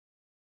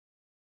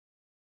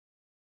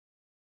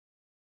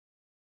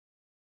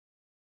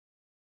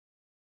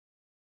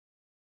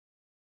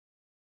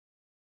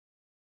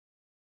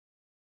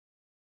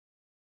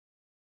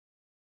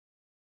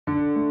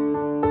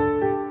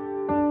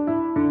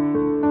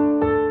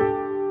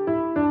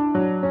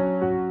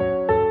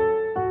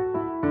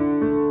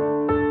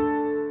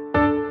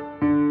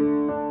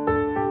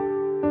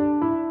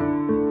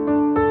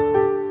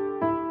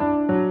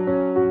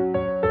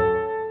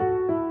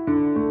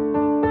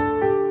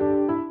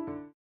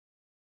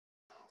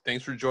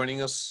Thanks for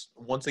joining us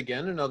once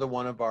again, another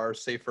one of our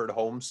Safer at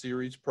Home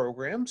series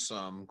programs.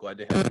 I'm glad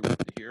to have you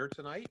here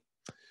tonight.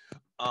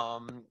 A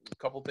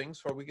couple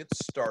things before we get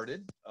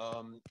started.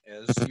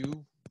 As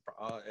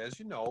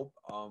you know,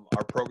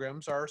 our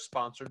programs are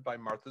sponsored by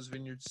Martha's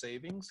Vineyard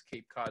Savings,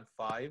 Cape Cod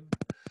 5,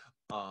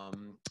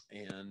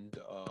 and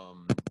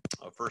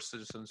First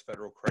Citizens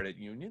Federal Credit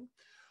Union.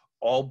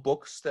 All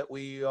books that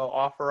we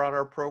offer on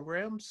our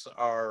programs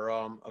are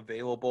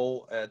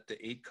available at the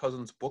Eight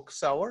Cousins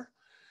Bookseller.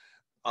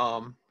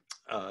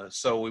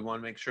 So we want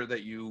to make sure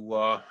that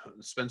you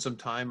spend some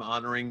time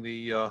honoring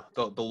the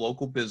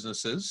local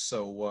businesses.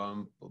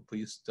 So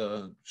please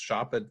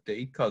shop at the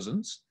Eight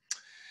Cousins.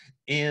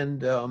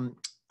 And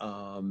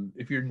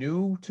if you're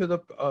new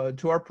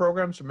to our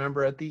programs,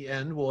 remember at the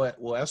end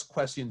we'll ask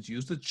questions.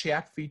 Use the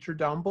chat feature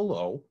down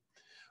below.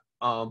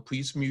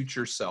 Please mute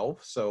yourself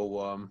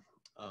so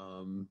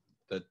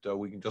that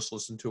we can just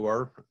listen to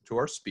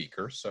our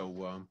speaker.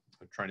 So I'm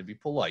trying to be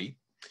polite.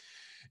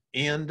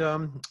 And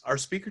our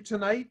speaker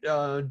tonight,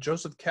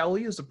 Joseph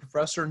Kelly, is a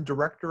professor and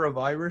director of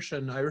Irish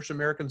and Irish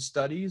American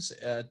Studies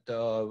at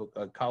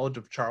College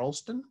of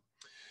Charleston.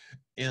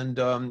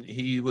 And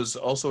he was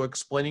also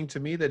explaining to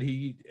me that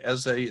he,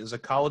 as a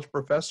college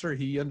professor,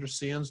 he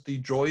understands the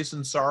joys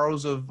and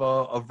sorrows of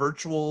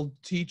virtual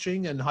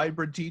teaching and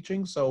hybrid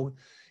teaching. So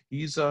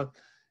he's been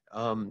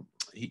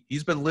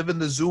living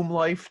the Zoom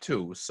life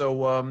too.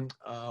 So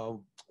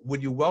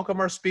would you welcome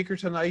our speaker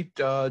tonight,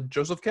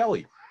 Joseph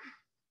Kelly?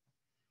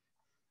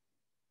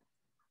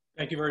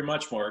 Thank you very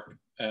much, Mark.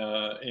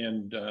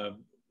 And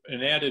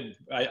added,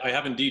 I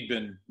have indeed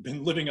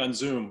been living on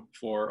Zoom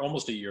for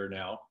almost a year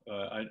now.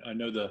 I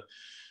know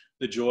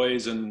the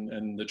joys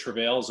and the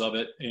travails of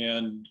it.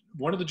 And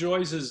one of the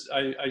joys is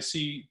I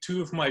see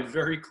two of my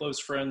very close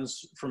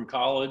friends from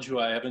college who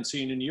I haven't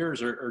seen in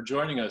years are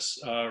joining us.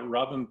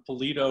 Robin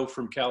Polito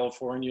from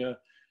California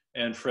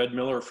and Fred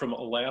Miller from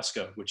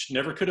Alaska, which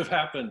never could have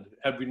happened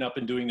had we not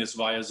been doing this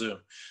via Zoom.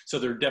 So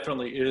there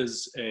definitely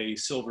is a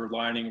silver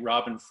lining.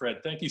 Robin, Fred,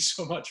 thank you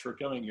so much for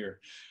coming here.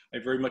 I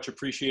very much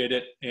appreciate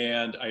it.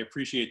 And I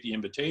appreciate the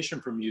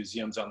invitation from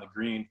Museums on the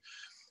Green.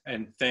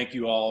 And thank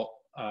you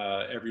all,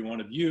 every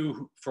one of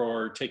you,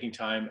 for taking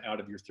time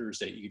out of your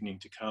Thursday evening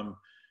to come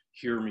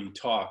hear me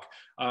talk.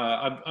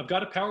 I've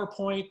got a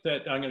PowerPoint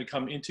that I'm going to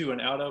come into and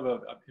out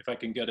of. If I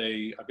can get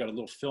I've got a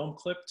little film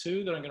clip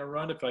too that I'm going to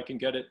run if I can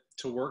get it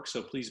to work.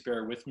 So please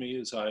bear with me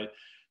as I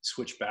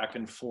switch back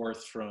and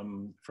forth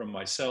from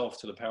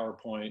myself to the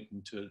PowerPoint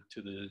and to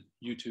the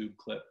YouTube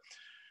clip.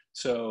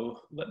 So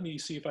let me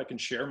see if I can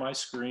share my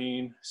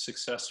screen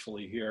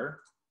successfully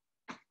here.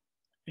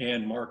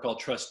 And Mark, I'll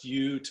trust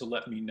you to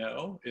let me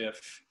know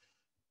if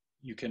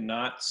you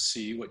cannot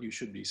see what you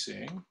should be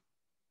seeing.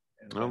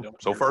 No,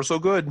 so far so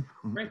good.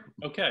 Great.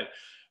 Okay.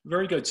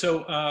 Very good.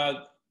 So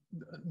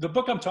the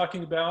book I'm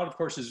talking about, of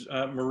course, is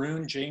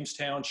Marooned,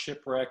 Jamestown,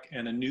 Shipwreck,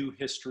 and a New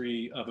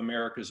History of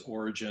America's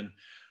Origin.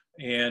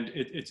 And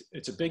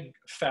it's a big,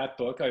 fat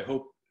book. I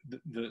hope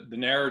the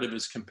narrative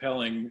is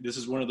compelling. This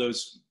is one of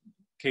those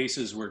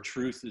cases where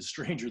truth is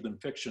stranger than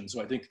fiction.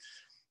 So I think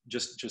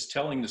just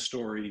telling the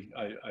story,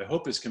 I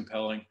hope is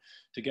compelling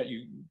to get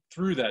you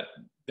through that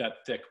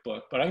thick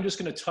book. But I'm just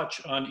going to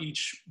touch on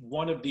each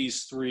one of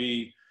these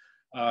three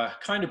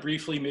kind of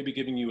briefly, maybe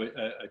giving you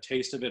a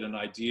taste of it, an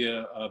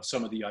idea of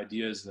some of the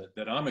ideas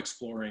that I'm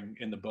exploring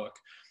in the book.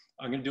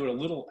 I'm going to do it a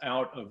little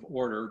out of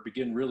order,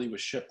 begin really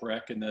with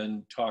Shipwreck and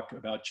then talk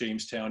about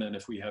Jamestown. And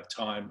if we have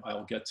time,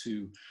 I'll get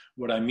to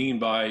what I mean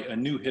by a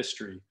new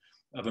history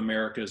of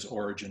America's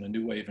origin, a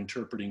new way of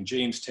interpreting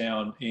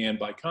Jamestown, and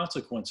by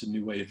consequence, a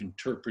new way of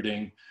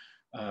interpreting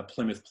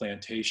Plymouth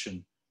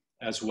Plantation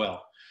as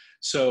well.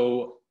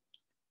 So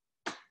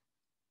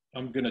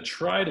I'm going to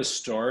try to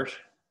start,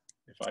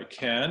 if I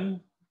can,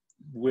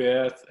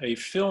 with a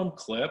film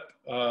clip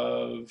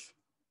of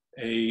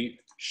a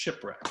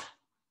shipwreck.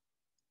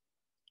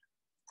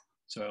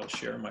 So I'll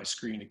share my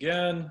screen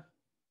again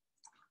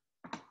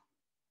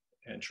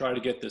and try to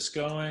get this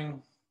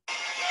going.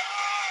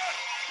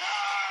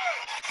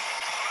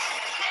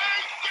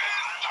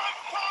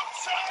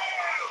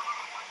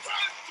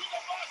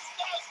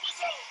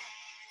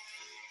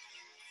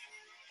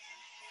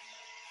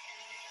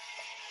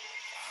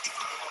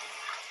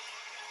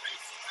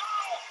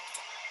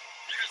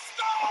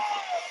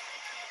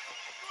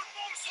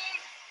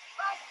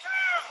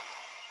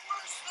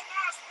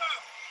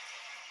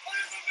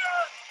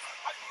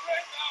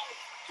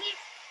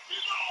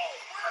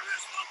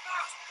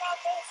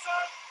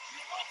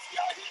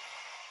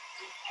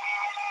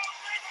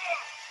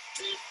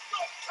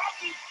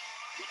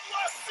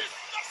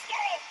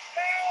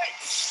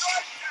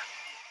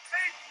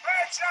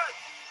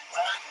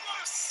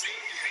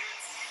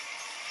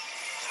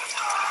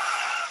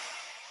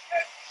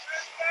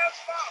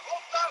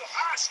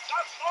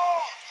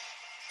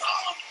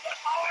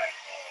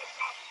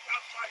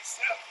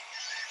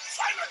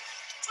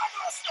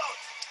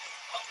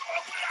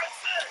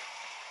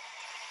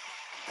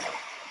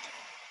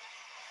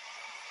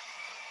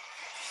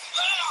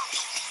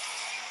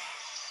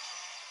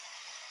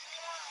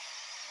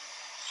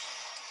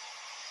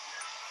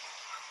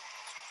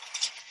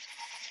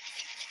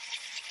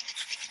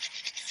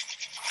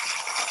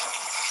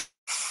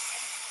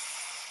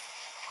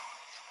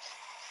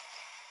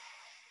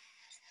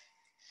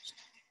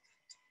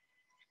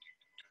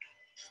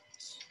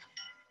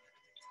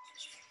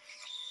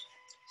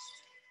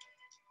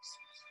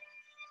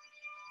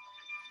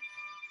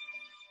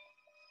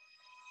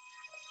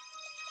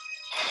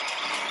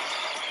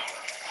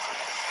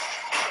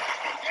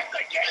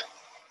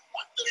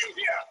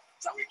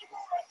 So in your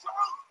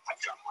restaurant, have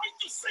you made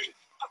the scene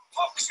of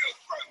pox you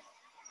through?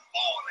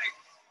 Falling,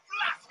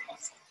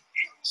 blasphemous,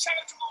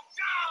 incharitable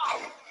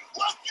down!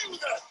 What you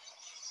then?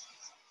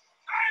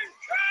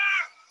 Anchor!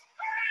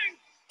 Hang!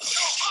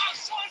 Your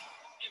heart's on!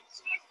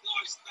 Insolent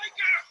voice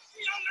maker!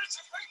 The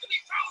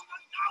unnecessarily found the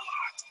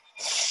coward!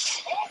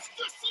 Off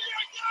to sea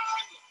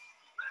again!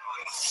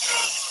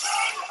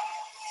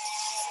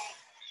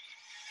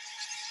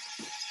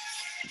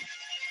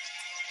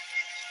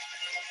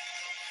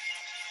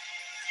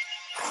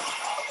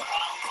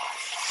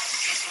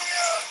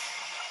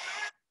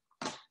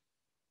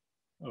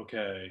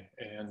 Okay,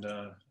 and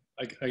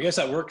I guess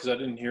that worked because I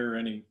didn't hear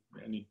any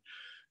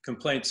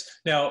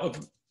complaints. Now,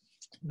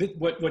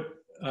 what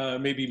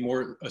maybe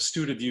more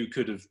astute of you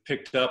could have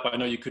picked up, I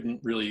know you couldn't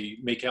really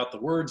make out the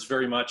words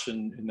very much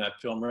in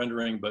that film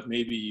rendering, but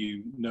maybe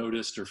you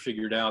noticed or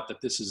figured out that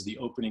this is the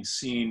opening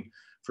scene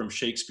from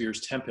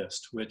Shakespeare's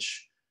Tempest,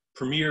 which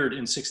premiered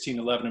in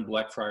 1611 in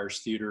Blackfriars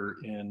Theatre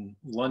in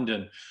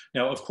London.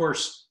 Now, of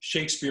course,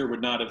 Shakespeare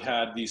would not have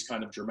had these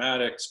kind of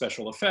dramatic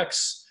special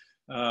effects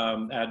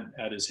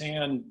at his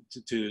hand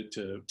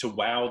to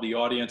wow the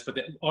audience, but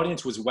the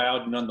audience was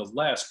wowed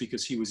nonetheless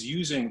because he was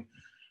using,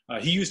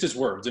 he used his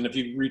words. And if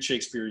you read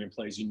Shakespearean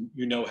plays, you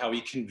know how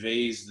he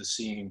conveys the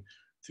scene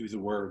through the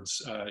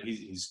words.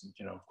 He's,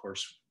 you know, of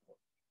course,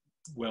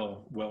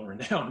 well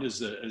renowned as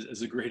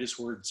the greatest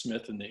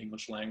wordsmith in the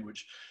English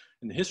language,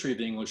 in the history of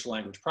the English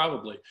language,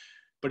 probably.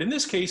 But in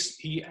this case,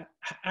 he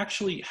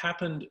actually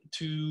happened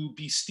to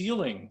be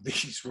stealing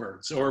these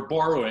words, or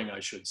borrowing, I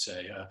should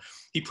say.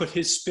 He put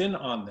his spin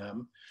on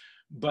them,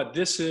 but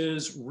this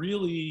is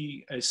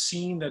really a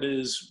scene that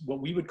is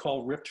what we would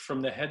call ripped from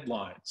the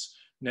headlines.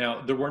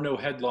 Now, there were no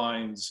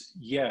headlines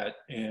yet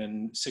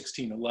in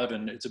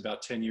 1611. It's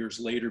about 10 years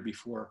later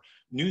before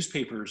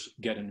newspapers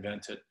get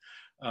invented.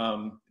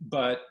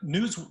 But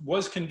news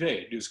was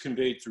conveyed. It was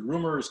conveyed through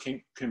rumors,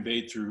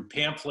 conveyed through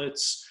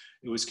pamphlets.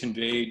 It was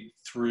conveyed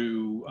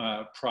through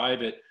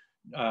private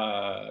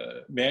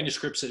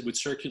manuscripts that would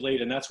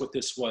circulate, and that's what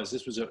this was.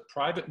 This was a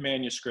private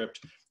manuscript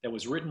that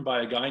was written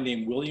by a guy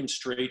named William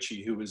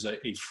Strachey, who was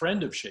a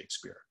friend of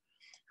Shakespeare,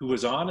 who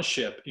was on a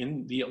ship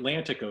in the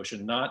Atlantic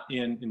Ocean, not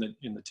in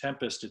the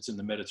Tempest, it's in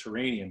the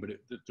Mediterranean, but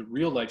the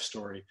real life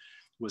story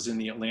was in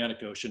the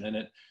Atlantic Ocean,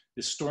 and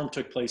this storm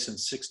took place in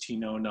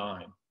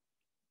 1609.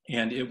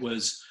 And it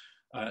was,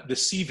 the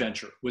Sea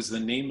Venture was the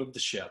name of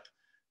the ship.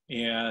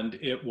 And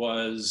it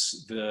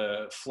was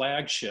the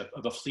flagship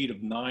of a fleet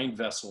of 9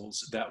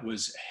 vessels that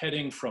was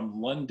heading from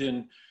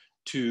London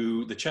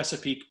to the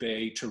Chesapeake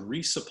Bay to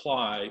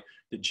resupply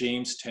the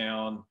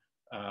Jamestown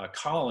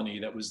colony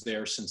that was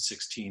there since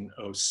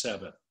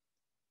 1607.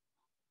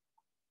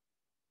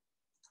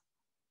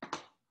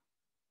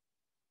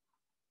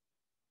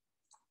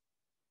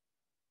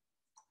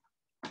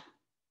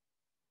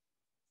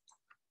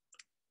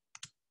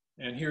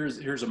 And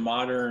here's a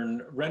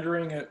modern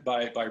rendering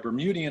by a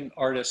Bermudian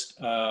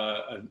artist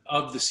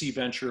of the Sea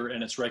Venture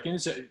and its wrecking.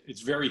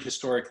 It's very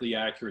historically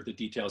accurate, the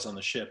details on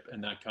the ship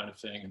and that kind of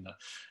thing,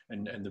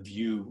 and the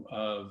view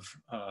of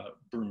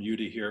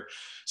Bermuda here.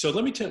 So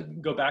let me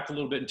go back a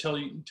little bit and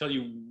tell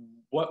you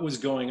what was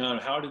going on.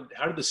 How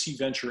did the Sea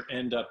Venture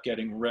end up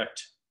getting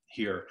wrecked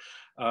here?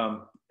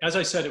 As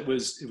I said, it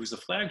was the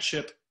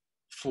flagship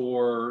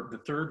for the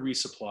 3rd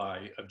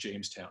resupply of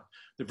Jamestown.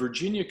 The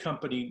Virginia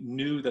Company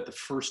knew that the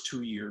first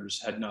 2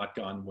 years had not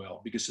gone well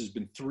because there's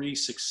been 3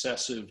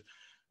 successive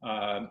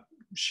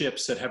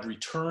ships that have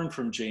returned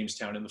from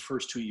Jamestown in the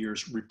first 2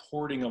 years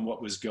reporting on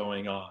what was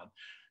going on.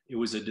 It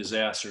was a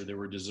disaster. There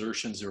were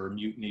desertions, there were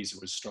mutinies,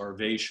 there was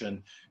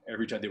starvation.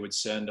 Every time they would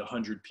send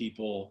 100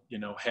 people, you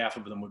know, half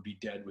of them would be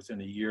dead within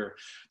a year.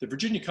 The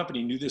Virginia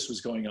Company knew this was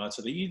going on,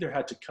 so they either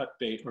had to cut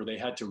bait or they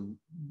had to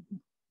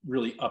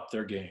really up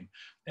their game.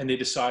 And they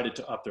decided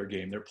to up their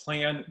game. Their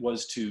plan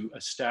was to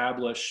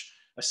establish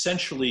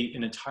essentially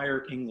an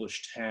entire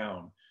English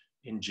town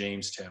in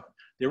Jamestown.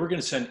 They were going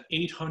to send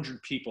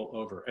 800 people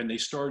over, and they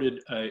started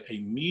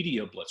a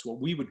media blitz, what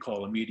we would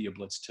call a media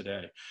blitz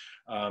today,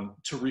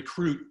 to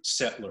recruit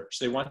settlers.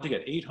 They wanted to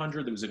get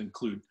 800. That was to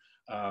include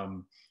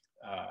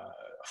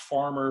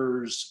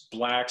farmers,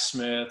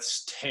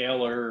 blacksmiths,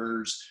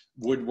 tailors,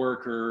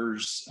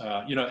 woodworkers,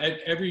 you know,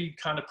 every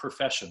kind of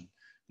profession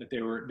that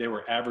they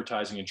were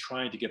advertising and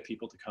trying to get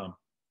people to come.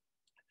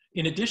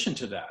 In addition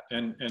to that,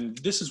 and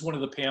this is one of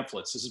the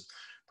pamphlets, this is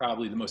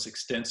probably the most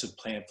extensive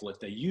pamphlet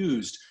they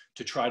used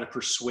to try to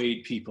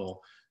persuade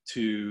people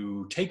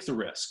to take the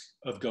risk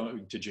of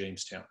going to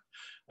Jamestown.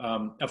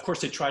 Of course,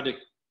 they tried to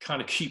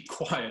kind of keep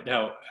quiet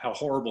how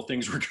horrible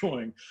things were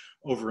going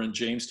over in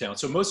Jamestown.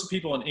 So most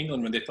people in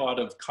England, when they thought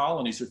of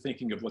colonies, are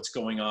thinking of what's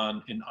going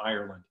on in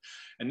Ireland.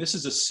 And this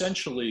is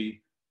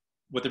essentially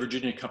what the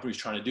Virginia Company was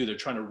trying to do. They're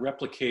trying to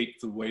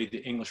replicate the way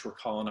the English were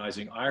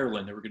colonizing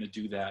Ireland. They were going to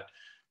do that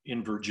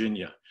in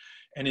Virginia.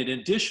 And in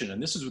addition,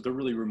 and this is the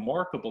really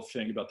remarkable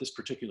thing about this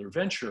particular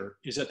venture,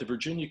 is that the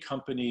Virginia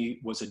Company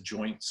was a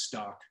joint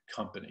stock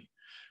company,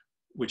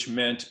 which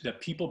meant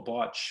that people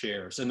bought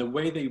shares. And the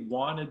way they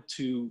wanted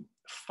to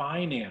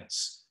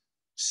finance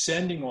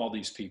sending all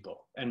these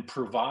people and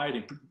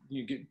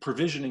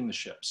provisioning the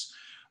ships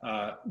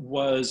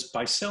was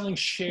by selling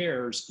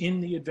shares in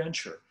the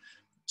adventure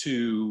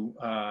to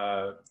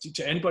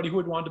anybody who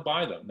would want to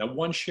buy them. Now,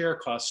 one share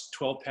costs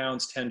 12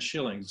 pounds, 10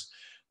 shillings.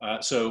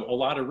 So a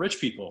lot of rich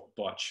people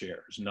bought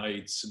shares,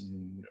 knights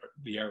and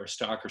the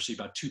aristocracy.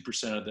 About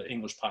 2% of the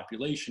English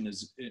population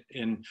is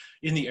in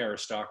the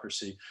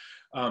aristocracy.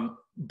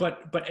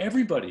 But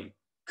everybody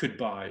could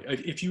buy.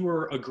 If you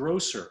were a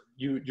grocer,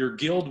 your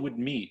guild would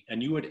meet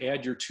and you would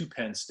add your 2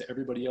 pence to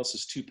everybody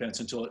else's 2 pence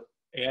until it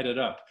added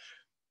up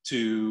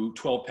to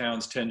 12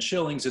 pounds, 10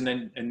 shillings, and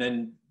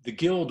then the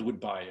guild would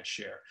buy a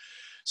share.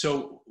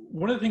 So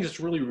one of the things that's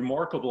really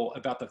remarkable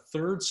about the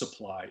third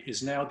supply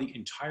is now the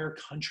entire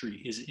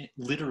country is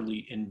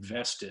literally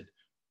invested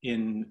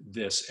in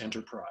this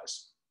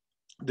enterprise.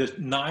 The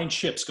 9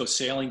 ships go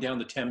sailing down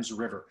the Thames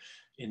River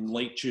in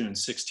late June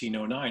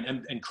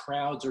 1609, and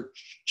crowds are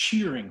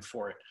cheering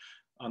for it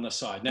on the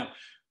side. Now,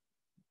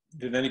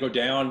 then they go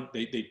down,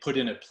 they put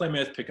in at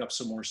Plymouth, pick up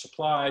some more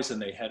supplies,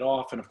 and they head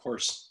off. And of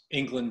course,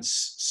 England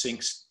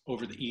sinks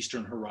over the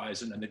eastern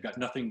horizon, and they've got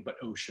nothing but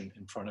ocean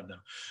in front of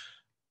them.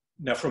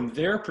 Now, from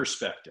their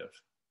perspective,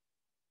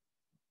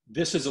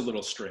 this is a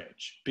little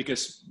strange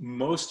because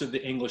most of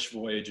the English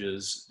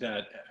voyages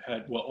that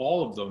had, well,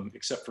 all of them,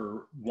 except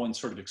for one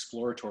sort of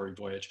exploratory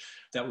voyage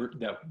that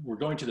were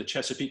going to the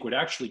Chesapeake, would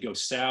actually go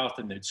south,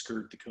 and they'd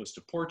skirt the coast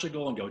of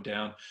Portugal and go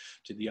down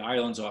to the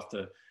islands off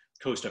the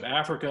coast of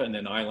Africa, and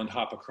then island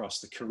hop across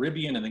the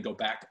Caribbean, and then go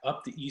back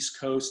up the East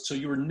Coast. So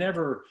you're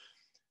never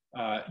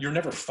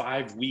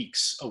 5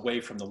 weeks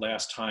away from the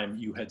last time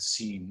you had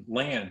seen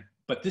land.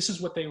 But this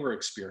is what they were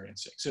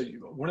experiencing. So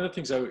one of the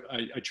things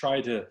I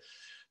try to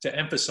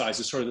emphasize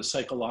is sort of the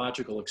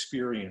psychological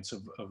experience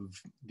of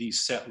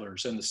these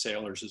settlers and the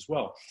sailors as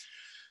well.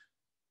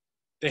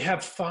 They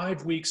have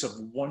 5 weeks of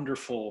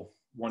wonderful,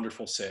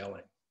 wonderful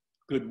sailing,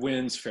 good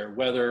winds, fair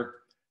weather.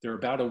 They're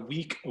about a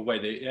week away.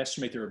 They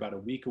estimate they're about a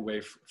week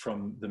away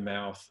from the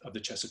mouth of the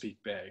Chesapeake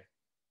Bay.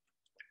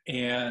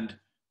 And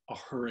a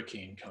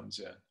hurricane comes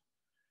in.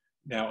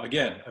 Now,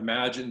 again,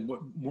 imagine,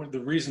 one of the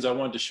reasons I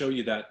wanted to show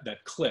you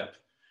that clip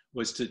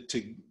was to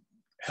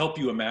help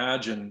you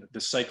imagine the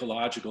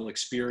psychological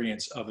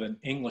experience of an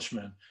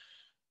Englishman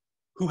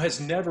who has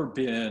never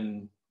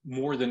been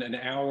more than an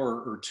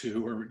hour or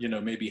two, or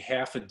maybe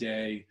half a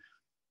day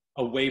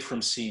away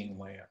from seeing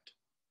land.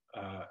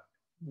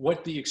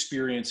 What the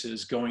experience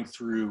is going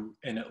through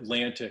an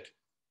Atlantic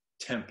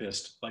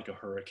tempest like a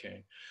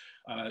hurricane.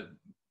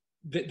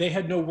 They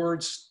had no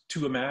words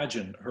to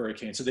imagine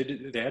hurricane, so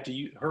they had to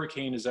use,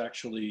 hurricane is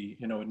actually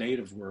a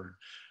native word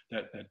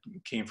that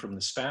came from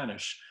the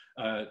Spanish.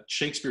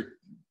 Shakespeare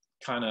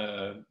kind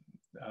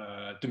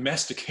of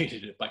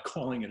domesticated it by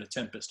calling it a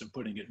tempest and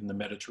putting it in the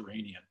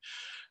Mediterranean.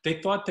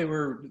 They thought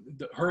the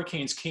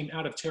hurricanes came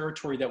out of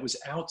territory that was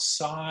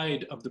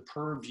outside of the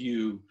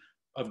purview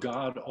of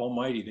God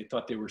Almighty. They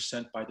thought they were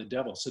sent by the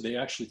devil. So they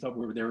actually thought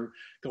they were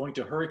going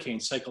to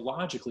hurricanes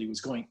psychologically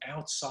was going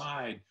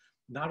outside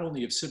not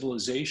only of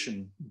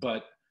civilization,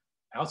 but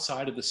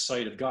outside of the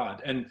sight of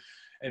God.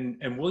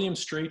 And William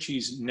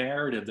Strachey's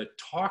narrative that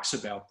talks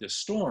about this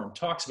storm,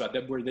 talks about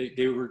that, where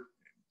they were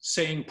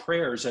saying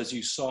prayers, as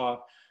you saw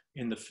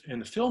in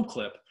the film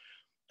clip,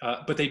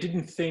 but they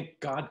didn't think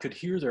God could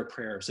hear their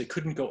prayers. They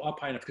couldn't go up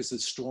high enough because the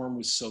storm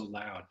was so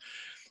loud.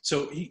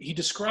 So he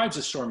describes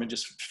the storm in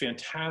just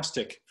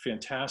fantastic,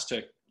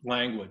 fantastic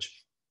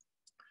language.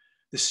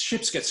 The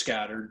ships get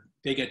scattered,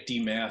 they get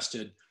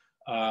demasted,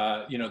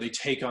 they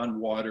take on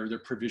water, their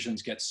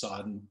provisions get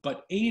sodden,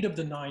 but 8 of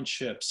the 9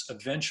 ships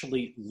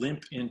eventually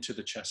limp into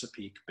the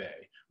Chesapeake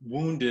Bay,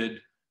 wounded,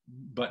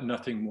 but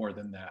nothing more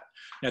than that.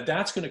 Now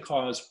that's going to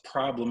cause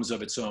problems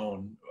of its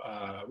own,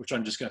 which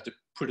I'm just going to have to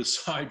put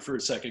aside for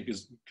a second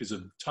because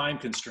of time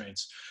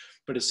constraints.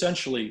 But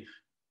essentially,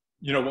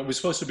 what was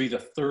supposed to be the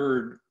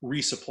third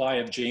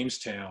resupply of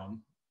Jamestown,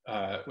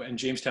 and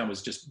Jamestown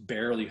was just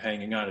barely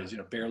hanging on, as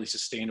barely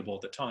sustainable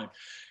at the time,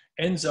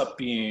 ends up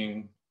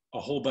being a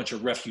whole bunch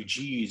of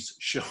refugees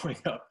showing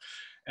up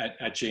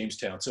at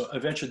Jamestown. So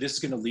eventually this is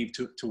going to lead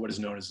to what is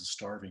known as the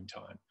starving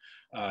time.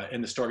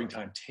 And the starving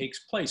time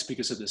takes place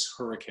because of this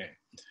hurricane.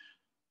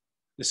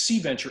 The Sea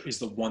Venture is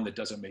the one that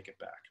doesn't make it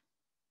back.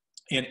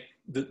 And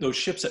those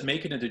ships that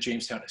make it into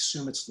Jamestown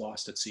assume it's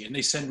lost at sea, and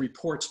they send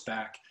reports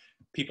back.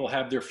 People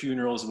have their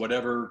funerals,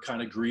 whatever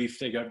kind of grief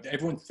they got.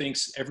 Everyone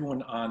thinks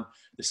everyone on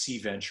the Sea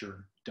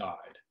Venture died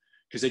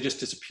because they just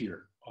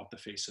disappeared off the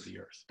face of the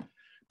earth.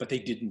 But they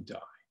didn't die.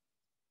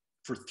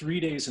 For 3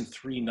 days and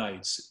 3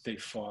 nights, they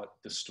fought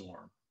the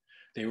storm.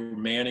 They were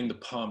manning the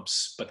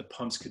pumps, but the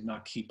pumps could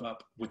not keep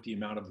up with the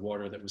amount of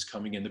water that was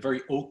coming in. The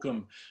very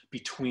oakum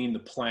between the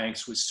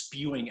planks was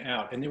spewing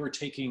out, and they were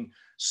taking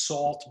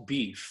salt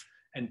beef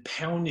and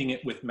pounding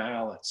it with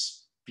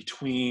mallets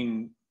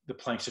between the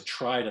planks to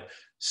try to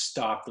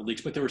stop the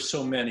leaks. But there were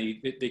so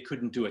many, they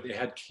couldn't do it. They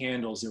had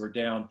candles, they were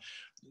down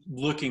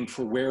looking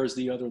for where is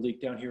the other leak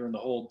down here in the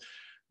hold.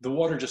 The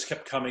water just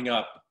kept coming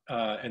up,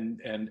 and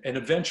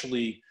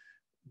eventually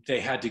they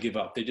had to give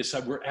up. They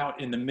decided, we're out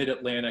in the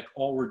mid-Atlantic.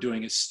 All we're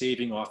doing is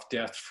staving off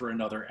death for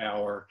another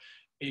hour,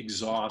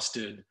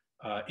 exhausted,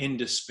 in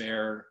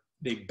despair.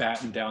 They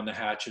batten down the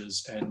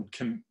hatches and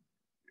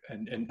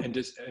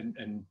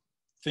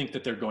think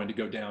that they're going to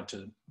go down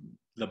to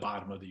the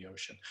bottom of the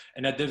ocean.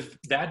 And at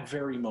that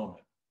very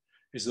moment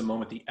is the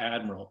moment the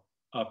admiral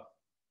up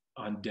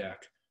on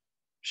deck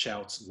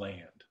shouts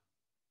land,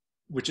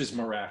 which is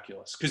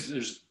miraculous because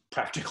there's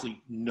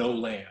practically no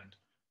land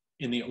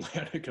in the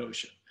Atlantic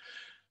Ocean.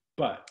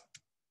 But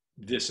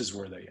this is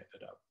where they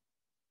ended up.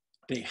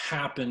 They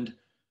happened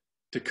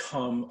to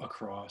come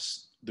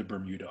across the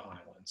Bermuda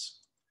Islands.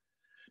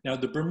 Now,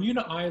 the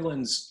Bermuda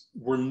Islands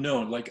were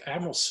known, like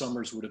Admiral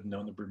Summers would have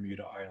known the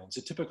Bermuda Islands.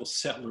 A typical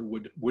settler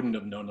wouldn't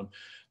have known them.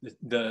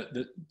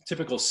 The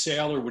typical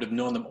sailor would have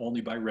known them only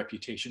by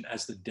reputation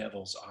as the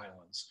Devil's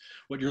Islands.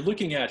 What you're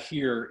looking at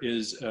here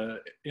is an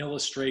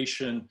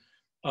illustration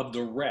of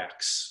the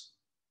wrecks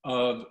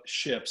of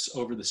ships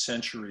over the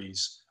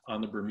centuries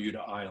on the Bermuda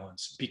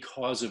Islands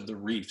because of the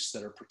reefs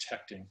that are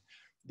protecting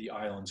the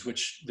islands,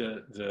 which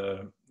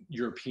the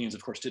Europeans,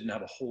 of course, didn't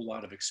have a whole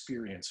lot of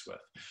experience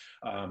with.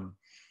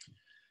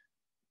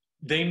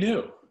 They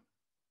knew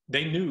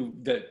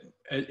that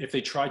if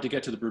they tried to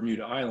get to the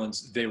Bermuda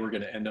Islands, they were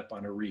going to end up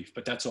on a reef,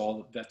 but that's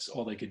all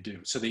they could do.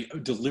 So they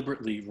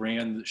deliberately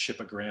ran the ship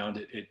aground.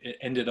 It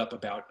ended up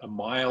about a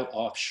mile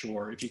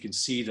offshore. If you can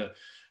see the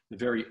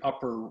very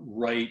upper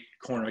right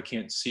corner, I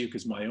can't see it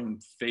because my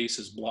own face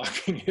is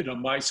blocking it on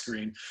my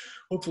screen.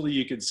 Hopefully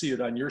you can see it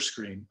on your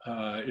screen.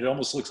 It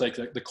almost looks like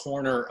the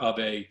corner of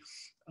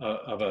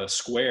a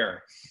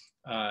square.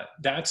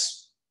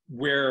 That's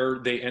where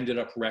they ended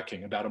up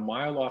wrecking, about a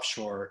mile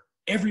offshore.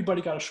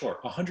 Everybody got ashore,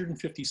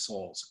 150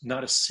 souls,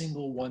 not a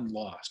single one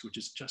lost, which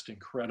is just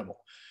incredible.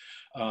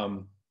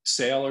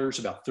 Sailors,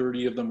 about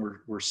 30 of them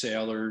were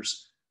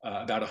sailors,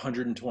 about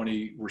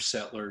 120 were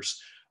settlers.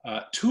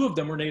 2 of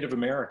them were Native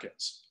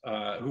Americans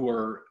who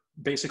were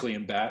basically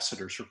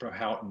ambassadors for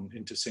Powhatan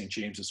into St.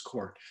 James's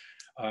Court.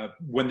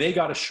 When they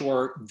got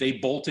ashore, they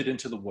bolted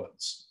into the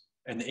woods,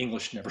 and the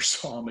English never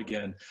saw them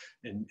again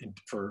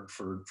for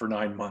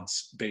 9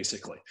 months,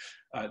 basically.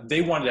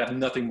 They wanted to have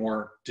nothing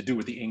more to do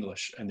with the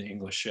English and the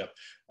English ship.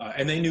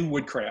 And they knew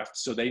woodcraft,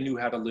 so they knew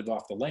how to live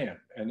off the land.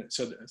 And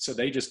so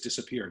they just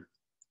disappeared.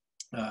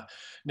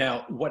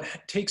 Now, what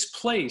takes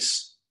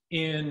place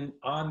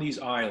on these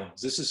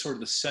islands, this is sort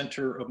of the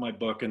center of my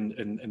book and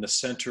the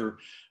center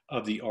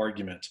of the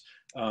argument.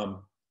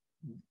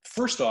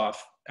 First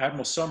off,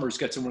 Admiral Summers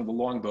gets in one of the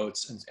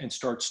longboats and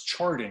starts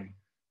charting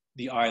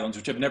the islands,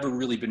 which have never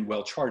really been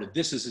well charted.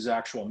 This is his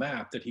actual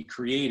map that he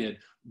created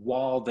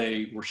while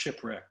they were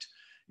shipwrecked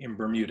in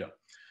Bermuda.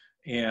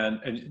 And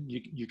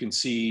you can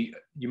see,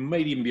 you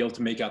might even be able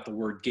to make out the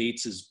word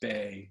Gates's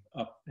Bay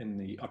up in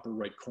the upper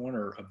right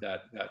corner of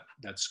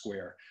that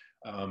square.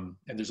 And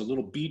there's a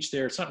little beach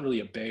there. It's not really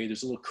a bay.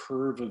 There's a little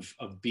curve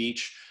of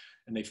beach.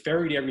 And they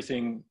ferried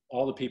everything,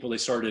 all the people. They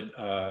started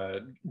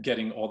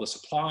getting all the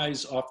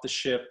supplies off the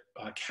ship,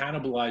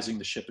 cannibalizing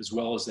the ship as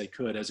well as they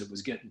could as it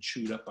was getting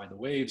chewed up by the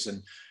waves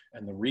and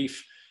the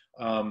reef.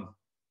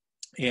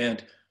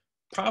 And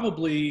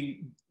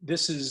probably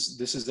this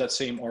is that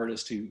same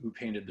artist who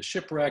painted the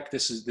shipwreck.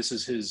 This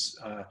is his,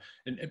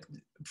 and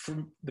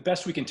from the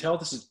best we can tell,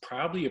 this is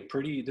probably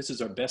this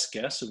is our best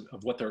guess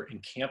of what their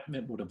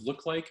encampment would have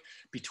looked like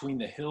between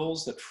the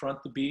hills that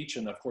front the beach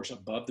and of course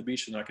above the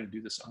beach. They're not going to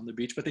do this on the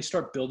beach, but they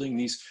start building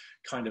these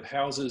kind of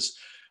houses.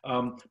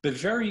 But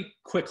very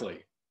quickly,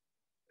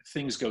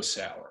 things go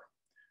sour.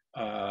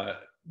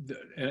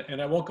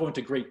 And I won't go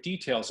into great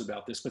details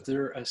about this, but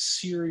there are a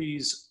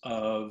series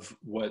of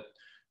what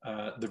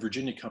the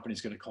Virginia Company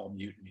is going to call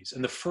mutinies.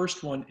 And the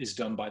first one is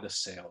done by the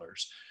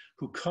sailors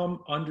who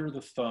come under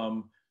the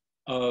thumb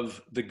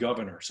of the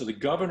governor. So the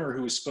governor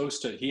who is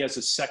supposed to, he has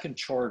a second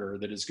charter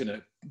that is going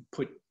to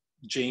put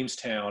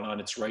Jamestown on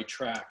its right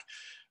track.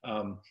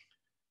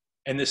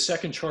 And this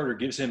second charter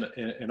gives him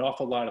an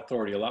awful lot of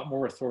authority, a lot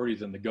more authority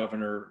than the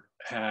governor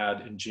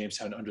had in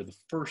Jamestown under the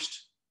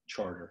first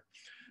charter.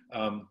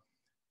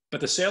 But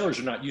the sailors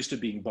are not used to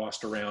being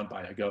bossed around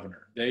by a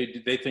governor.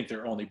 They think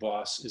their only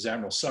boss is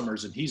Admiral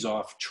Summers, and he's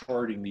off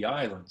charting the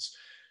islands.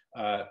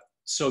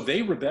 So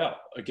they rebel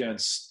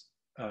against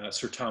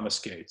Sir Thomas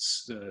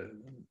Gates,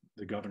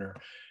 the governor,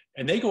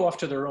 and they go off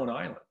to their own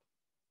island.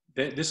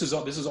 This is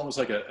almost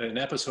like an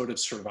episode of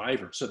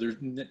Survivor. So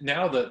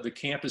now the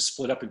camp is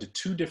split up into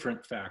 2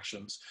 different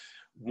factions.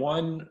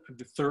 One,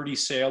 the 30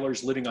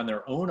 sailors living on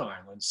their own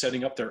island,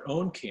 setting up their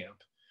own camp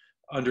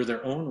under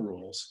their own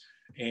rules,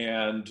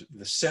 and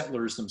the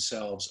settlers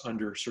themselves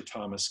under Sir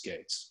Thomas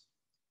Gates.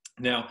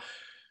 Now,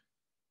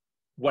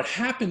 what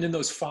happened in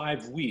those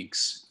 5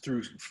 weeks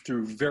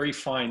through very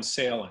fine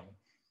sailing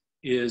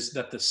is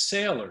that the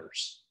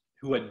sailors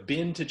who had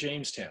been to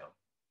Jamestown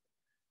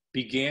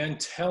began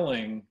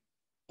telling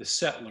the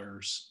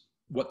settlers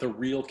what the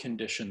real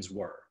conditions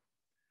were.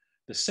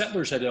 The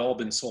settlers had all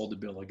been sold a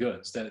bill of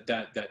goods.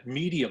 That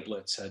media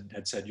blitz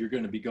had said, you're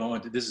going to be going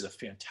to, this is a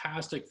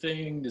fantastic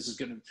thing. This is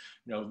going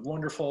to,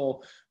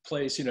 wonderful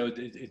place.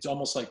 It's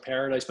almost like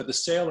paradise. But the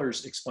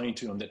sailors explained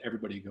to them that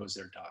everybody who goes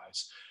there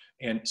dies.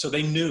 And so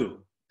they knew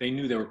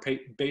they were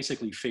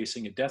basically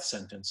facing a death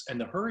sentence. And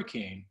the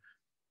hurricane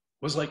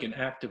was like an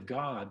act of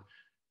God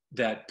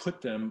that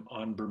put them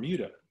on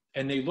Bermuda.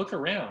 And they look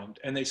around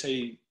and they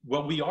say,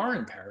 well, we are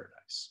in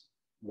paradise.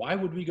 Why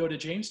would we go to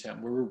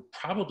Jamestown where we're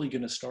probably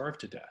going to starve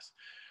to death?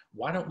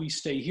 Why don't we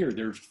stay here?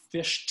 There's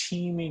fish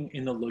teeming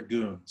in the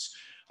lagoons.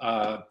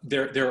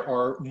 There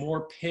are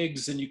more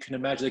pigs than you can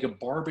imagine. They could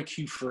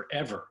barbecue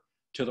forever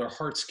to their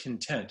heart's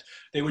content.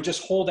 They would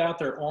just hold out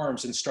their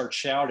arms and start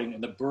shouting,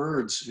 and the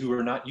birds who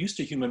are not used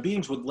to human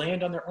beings would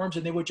land on their arms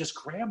and they would just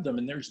grab them,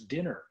 and there's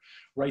dinner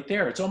right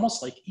there. It's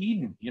almost like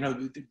Eden,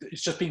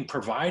 it's just being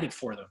provided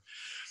for them.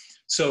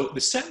 So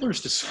the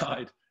settlers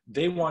decide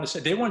they want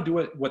to do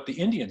what the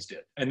Indians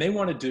did, and they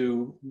want to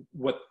do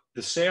what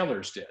the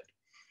sailors did.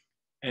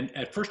 And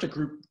at first a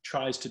group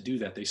tries to do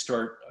that. They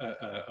start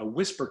a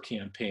whisper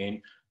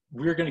campaign.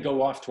 We're going to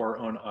go off to our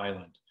own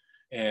island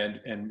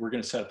and we're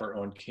going to set up our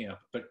own camp.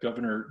 But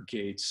Governor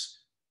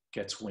Gates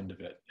gets wind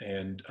of it.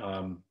 And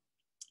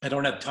I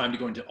don't have time to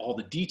go into all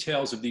the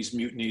details of these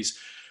mutinies,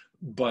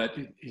 but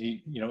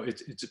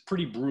it's a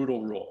pretty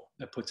brutal rule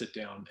that puts it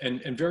down.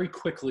 And very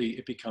quickly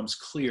it becomes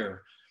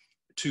clear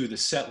to the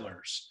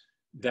settlers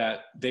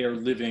that they are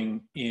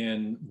living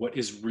in what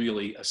is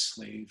really a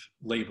slave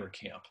labor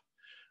camp.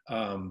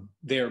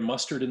 They are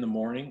mustered in the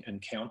morning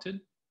and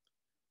counted.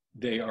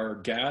 They are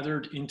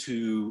gathered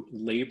into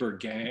labor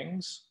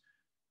gangs,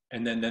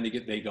 and then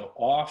they go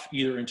off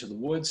either into the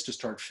woods to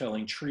start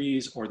felling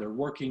trees, or they're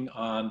working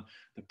on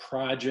the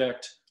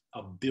project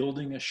of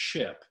building a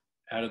ship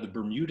out of the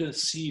Bermuda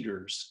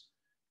cedars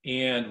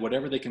and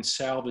whatever they can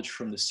salvage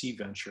from the sea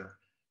venture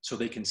so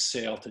they can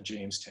sail to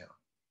Jamestown,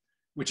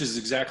 which is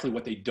exactly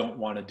what they don't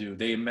want to do.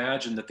 They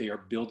imagine that they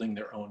are building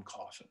their own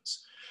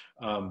coffins.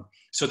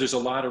 So there's a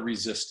lot of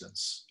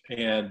resistance,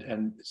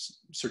 and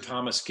Sir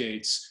Thomas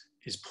Gates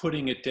is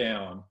putting it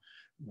down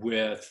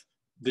with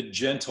the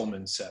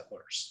gentleman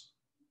settlers,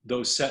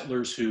 those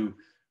settlers who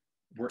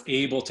were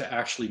able to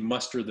actually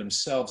muster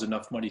themselves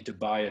enough money to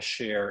buy a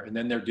share, and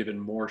then they're given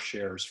more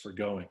shares for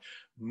going.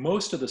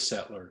 Most of the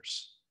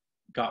settlers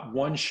got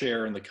one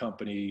share in the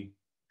company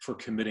for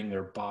committing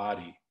their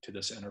body to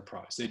this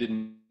enterprise. They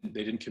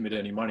didn't commit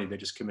any money, they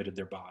just committed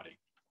their body.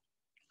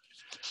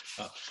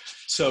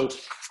 So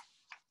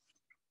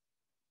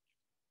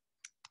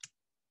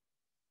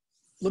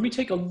let me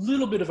take a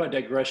little bit of a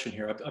digression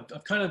here.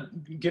 I've kind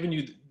of given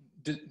you,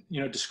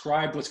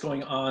 described what's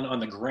going on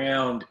the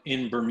ground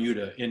in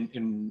Bermuda,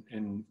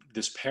 in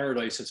this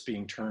paradise that's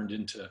being turned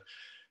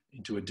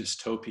into a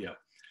dystopia.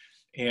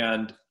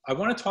 And I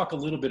want to talk a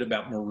little bit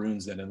about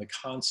Maroons then, and the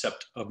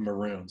concept of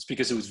Maroons,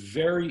 because it was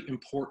very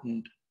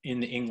important in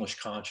the English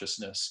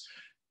consciousness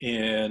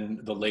in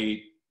the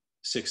late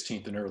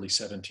 16th and early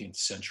 17th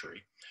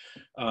century.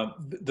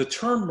 The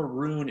term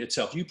maroon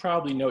itself, you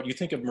probably know it. You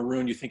think of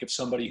maroon, you think of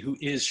somebody who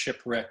is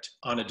shipwrecked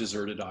on a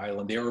deserted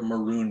island. They are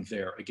marooned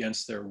there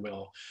against their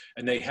will,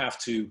 and they have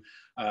to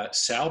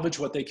salvage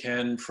what they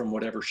can from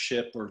whatever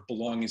ship or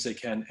belongings they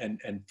can,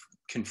 and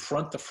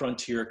confront the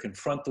frontier,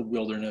 confront the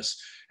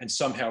wilderness, and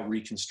somehow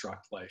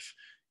reconstruct life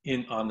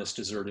on this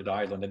deserted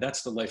island. And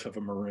that's the life of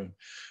a maroon.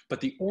 But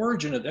the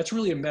origin of that's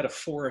really a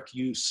metaphoric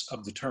use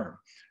of the term.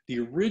 The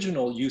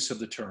original use of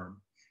the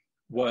term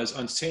was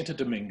on Santo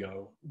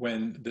Domingo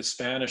when the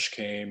Spanish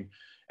came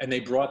and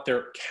they brought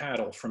their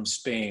cattle from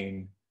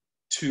Spain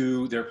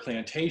to their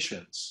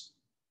plantations.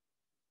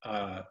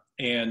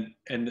 And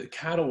the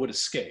cattle would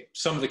escape.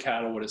 Some of the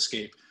cattle would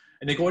escape.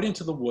 And they go out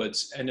into the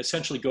woods and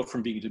essentially go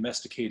from being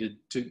domesticated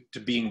to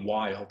being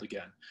wild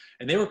again.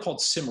 And they were called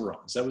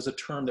cimarrones. That was a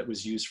term that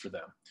was used for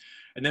them.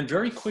 And then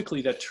very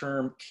quickly that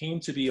term came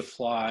to be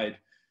applied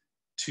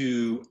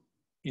to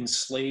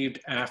enslaved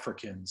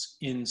Africans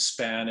in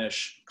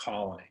Spanish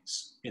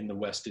colonies in the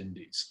West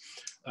Indies.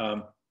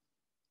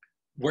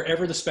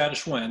 Wherever the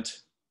Spanish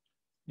went,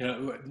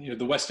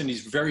 the West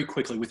Indies very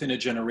quickly, within a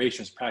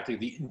generation, is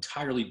practically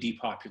entirely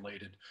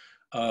depopulated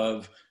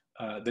of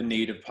the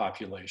native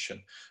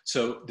population.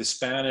 So the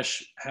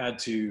Spanish had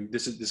to,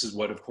 this is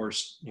what, of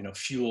course,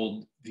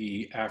 fueled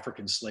the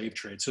African slave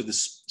trade. So the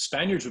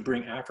Spaniards would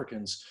bring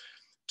Africans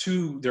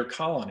to their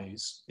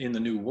colonies in the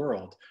New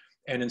World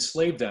and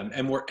enslave them.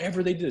 And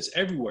wherever they did this,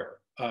 everywhere,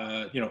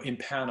 in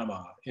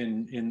Panama,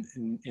 in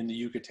the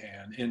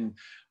Yucatan, in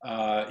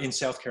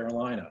South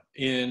Carolina,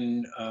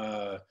 in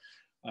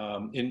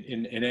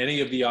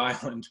any of the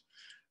islands,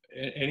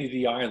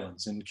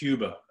 in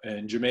Cuba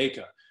and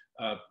Jamaica,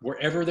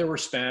 wherever there were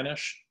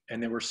Spanish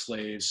and there were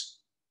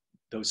slaves,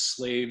 those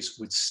slaves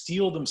would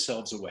steal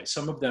themselves away.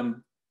 Some of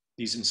them,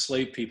 these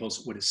enslaved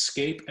peoples, would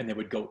escape and they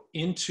would go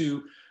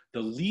into the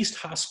least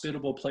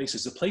hospitable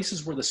places, the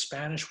places where the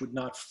Spanish would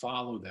not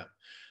follow them.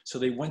 So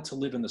they went to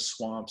live in the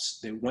swamps,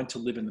 they went to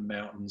live in the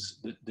mountains,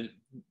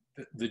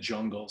 the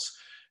jungles,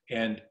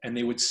 And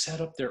they would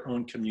set up their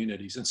own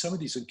communities. And some of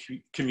these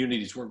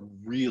communities were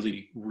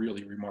really,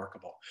 really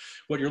remarkable.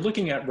 What you're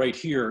looking at right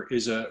here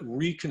is a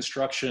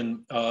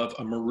reconstruction of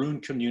a maroon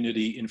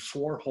community in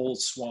Four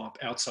Holes Swamp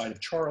outside of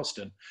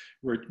Charleston,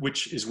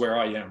 which is where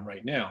I am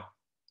right now.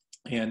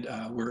 And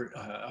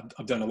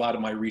I've done a lot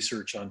of my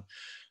research on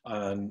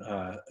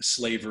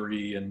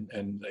slavery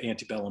and the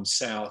antebellum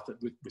South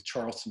with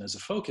Charleston as a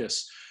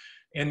focus.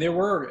 And there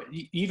were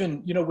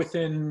even, you know,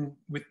 within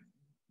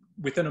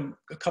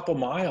a couple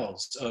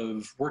miles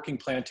of working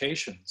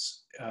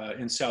plantations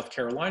in South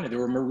Carolina, there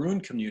were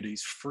maroon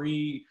communities,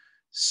 free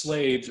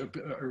slaves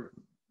or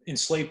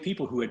enslaved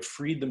people who had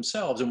freed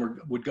themselves and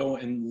would go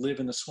and live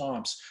in the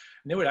swamps.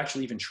 And they would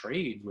actually even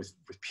trade with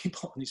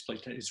people in these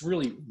places. It's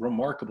really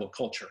remarkable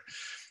culture.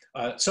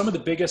 Some of the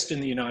biggest in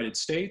the United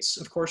States,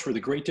 of course, were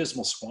the Great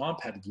Dismal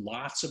Swamp, had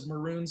lots of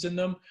maroons in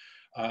them.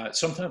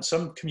 Sometimes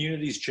some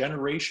communities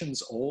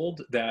generations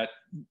old that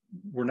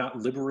were not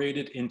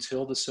liberated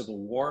until the Civil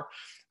War.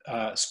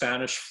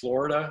 Spanish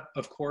Florida,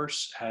 of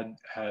course, had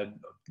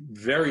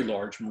very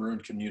large maroon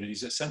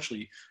communities,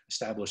 essentially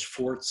established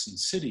forts and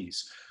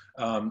cities.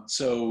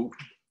 So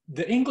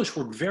the English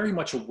were very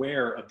much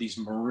aware of these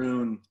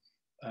maroon,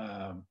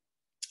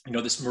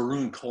 this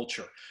maroon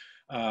culture.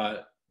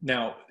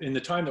 Now, in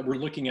the time that we're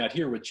looking at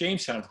here with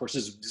Jamestown, of course,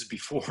 this is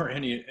before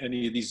any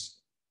of these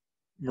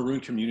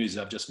maroon communities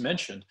I've just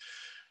mentioned.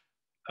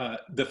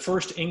 The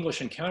first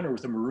English encounter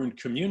with a maroon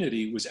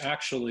community was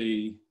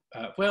actually,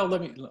 I'm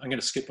going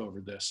to skip over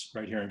this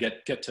right here and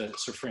get to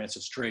Sir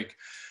Francis Drake.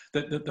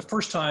 The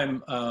first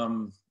time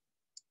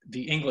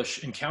the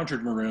English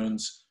encountered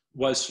maroons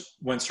was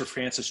when Sir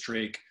Francis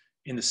Drake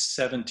in the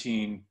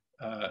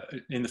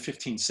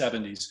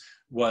 1570s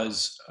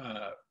was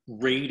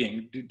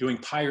doing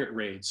pirate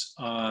raids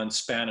on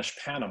Spanish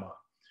Panama.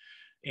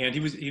 And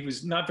he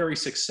was not very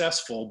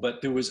successful,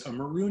 but there was a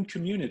maroon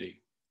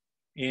community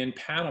in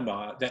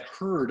Panama that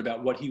heard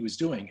about what he was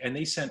doing, and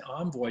they sent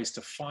envoys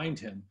to find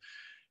him,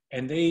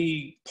 and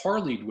they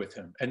parleyed with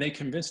him, and they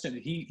convinced him.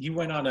 He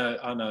went on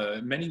a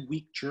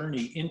many-week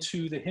journey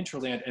into the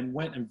hinterland and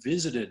went and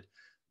visited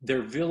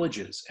their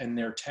villages and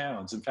their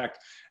towns. In fact,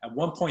 at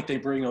one point they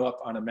bring him up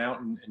on a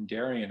mountain in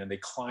Darien, and they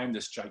climb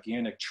this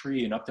gigantic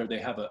tree, and up there they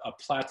have a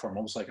platform,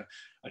 almost like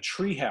a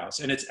tree house.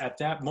 And it's at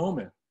that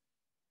moment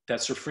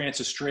that Sir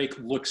Francis Drake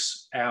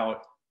looks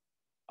out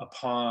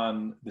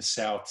upon the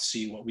South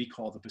Sea, what we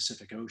call the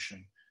Pacific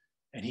Ocean.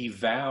 And he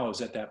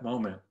vows at that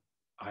moment,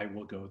 I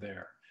will go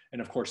there.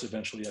 And of course,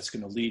 eventually that's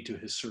going to lead to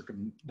his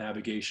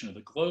circumnavigation of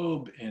the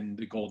globe and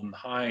the Golden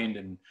Hind,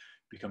 and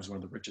becomes one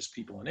of the richest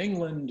people in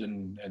England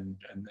and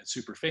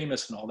super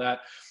famous and all that.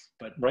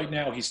 But right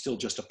now he's still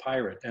just a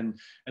pirate. And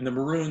the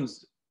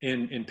Maroons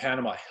in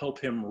Panama help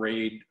him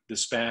raid the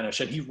Spanish.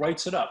 And he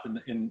writes it up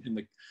and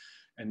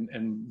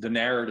the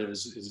narrative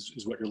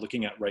is what you're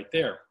looking at right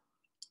there.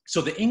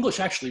 So the English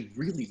actually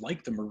really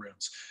liked the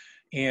Maroons.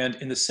 And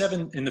in the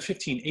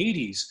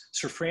 1580s,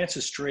 Sir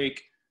Francis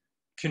Drake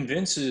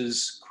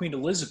convinces Queen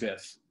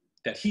Elizabeth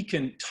that he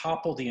can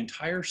topple the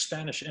entire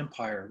Spanish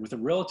Empire with a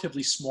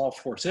relatively small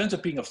force. It ends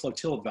up being a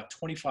flotilla of about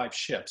 25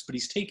 ships, but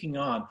he's taking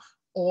on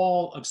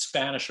all of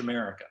Spanish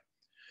America.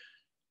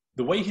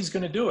 The way he's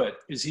going to do it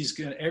is he's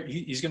going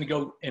to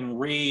go and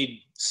raid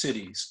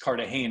cities,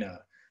 Cartagena,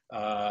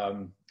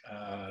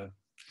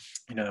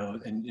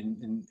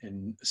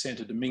 in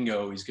Santo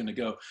Domingo. He's going to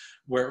go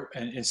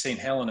in St.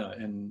 Helena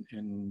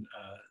in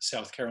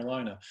South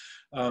Carolina.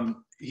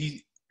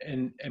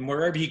 And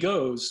wherever he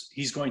goes,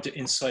 he's going to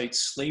incite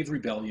slave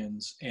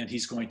rebellions, and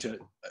he's going to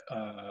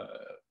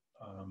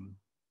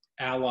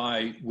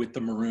ally with the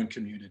Maroon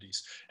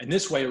communities. And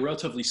this way, a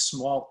relatively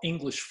small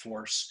English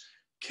force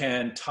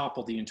can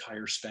topple the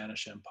entire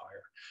Spanish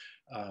Empire.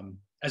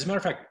 As a matter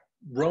of fact,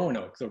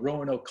 Roanoke, the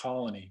Roanoke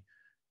colony,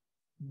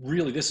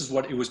 really,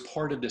 it was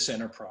part of this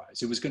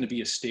enterprise. It was going to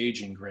be a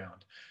staging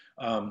ground.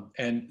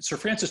 And Sir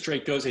Francis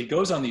Drake goes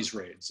on these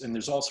raids, and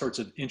there's all sorts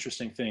of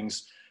interesting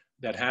things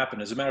that happen.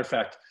 As a matter of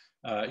fact,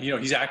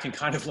 he's acting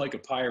kind of like a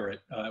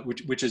pirate,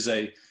 which is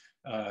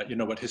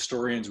what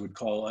historians would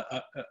call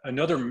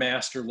another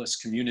masterless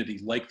community,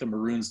 like the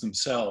Maroons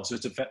themselves.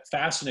 It's a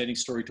fascinating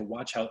story to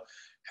watch how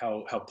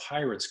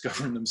pirates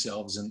govern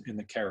themselves in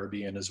the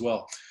Caribbean as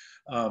well.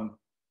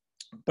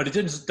 But it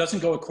doesn't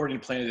go according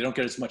to plan. They don't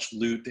get as much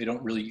loot.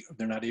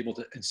 They're not able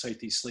to incite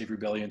these slave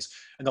rebellions.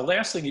 And the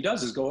last thing he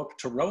does is go up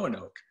to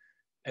Roanoke.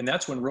 And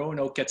that's when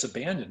Roanoke gets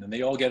abandoned, and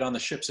they all get on the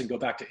ships and go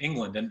back to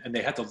England, and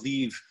they had to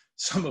leave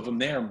some of them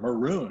there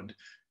marooned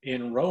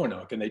in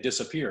Roanoke, and they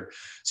disappear.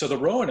 So the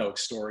Roanoke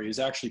story is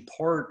actually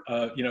part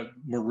of,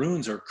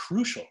 Maroons are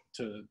crucial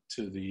to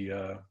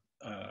the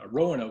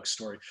Roanoke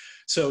story.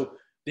 So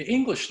the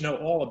English know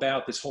all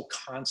about this whole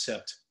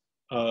concept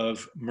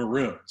of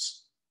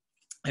Maroons.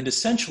 And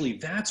essentially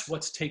that's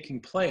what's taking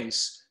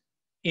place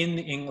in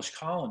the English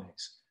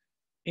colonies.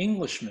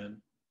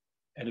 Englishmen,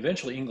 and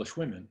eventually English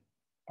women,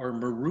 are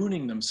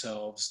marooning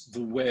themselves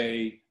the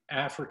way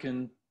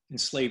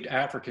enslaved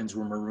Africans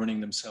were marooning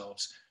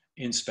themselves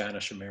in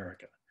Spanish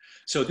America.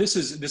 So this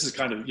is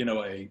kind of,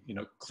 a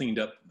cleaned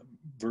up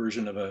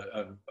version of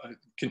a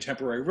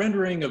contemporary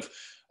rendering of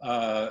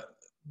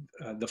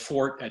the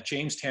fort at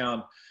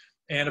Jamestown.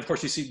 And of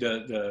course, you see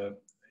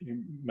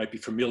you might be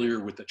familiar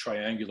with the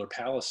triangular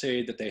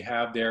palisade that they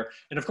have there.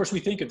 And of course, we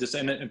think of this,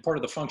 and part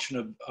of the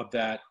function of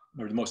that,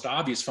 or the most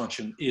obvious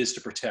function, is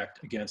to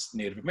protect against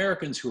Native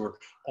Americans who are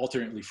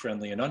alternately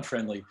friendly and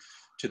unfriendly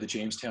to the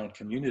Jamestown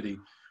community.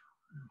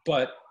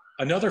 But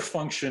another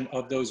function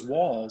of those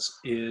walls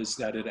is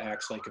that it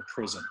acts like a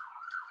prison,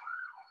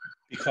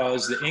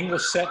 because the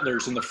English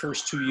settlers in the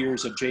first 2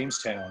 years of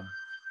Jamestown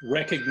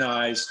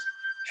recognized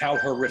how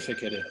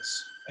horrific it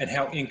is and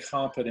how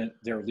incompetent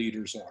their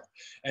leaders are.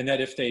 And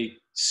that if they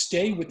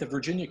stay with the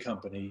Virginia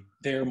Company,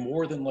 they're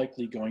more than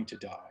likely going to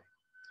die.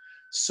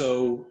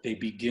 So they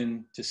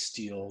begin to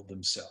steal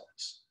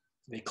themselves.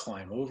 They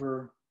climb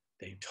over,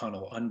 they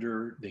tunnel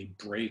under, they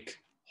break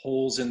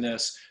holes in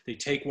this, they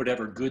take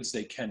whatever goods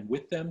they can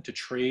with them to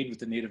trade with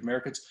the Native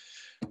Americans.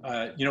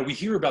 We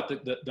hear about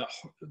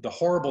the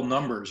horrible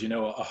numbers,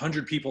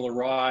 100 people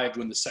arrived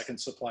when the second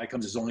supply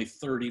comes, there's only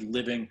 30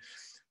 living.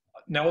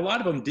 Now, a lot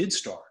of them did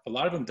starve. A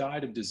lot of them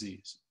died of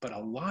disease, but a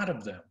lot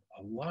of them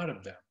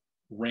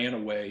ran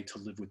away to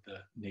live with the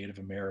Native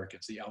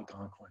Americans, the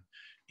Algonquin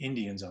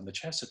Indians on the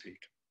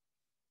Chesapeake.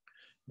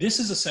 This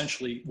is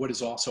essentially what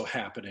is also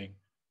happening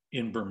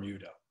in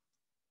Bermuda.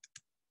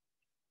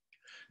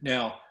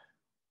 Now,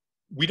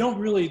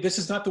 this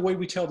is not the way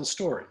we tell the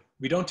story.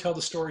 We don't tell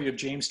the story of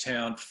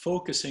Jamestown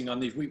focusing on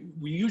these.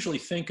 We usually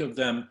think of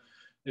them,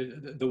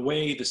 the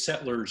way the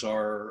settlers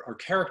are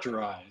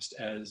characterized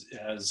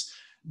as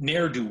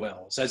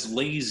ne'er-do-wells, as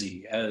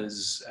lazy,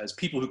 as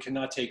people who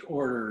cannot take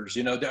orders.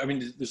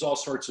 There's all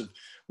sorts of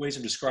ways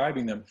of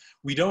describing them.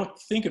 We don't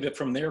think of it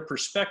from their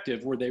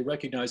perspective, where they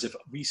recognize if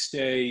we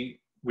stay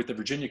with the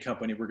Virginia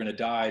Company, we're going to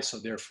die, so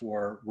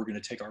therefore we're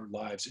going to take our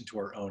lives into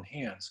our own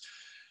hands.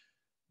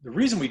 The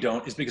reason we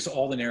don't is because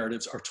all the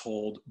narratives are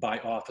told by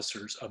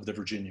officers of the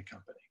Virginia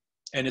Company.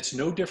 And it's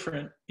no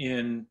different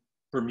in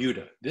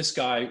Bermuda. This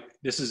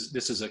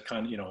is a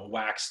kind of, a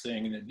wax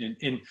thing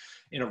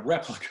in a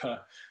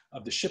replica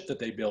of the ship that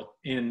they built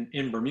in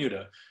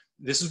Bermuda.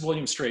 This is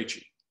William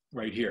Strachey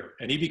right here.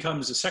 And he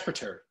becomes a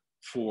secretary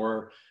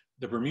for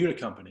the Bermuda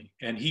Company.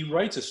 And he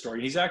writes a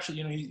story. He's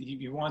actually,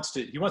 he wants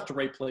to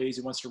write plays,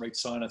 he wants to write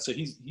sonnets. So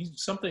he's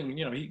something,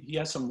 he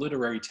has some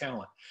literary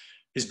talent.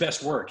 His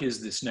best work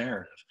is this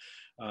narrative.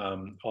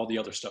 All the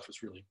other stuff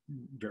is really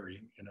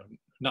very,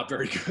 not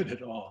very good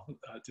at all,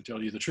 to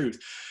tell you the truth.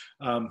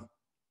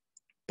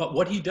 But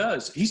what he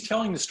does, he's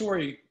telling the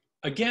story,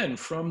 again,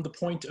 from the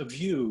point of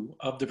view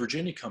of the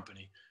Virginia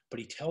Company, but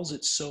he tells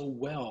it so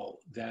well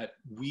that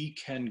we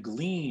can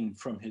glean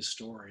from his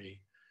story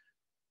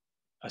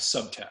a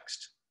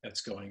subtext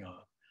that's going on.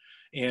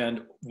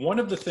 And one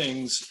of the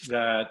things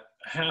that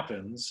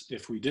happens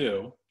if we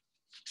do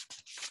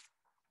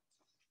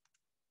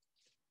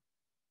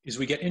is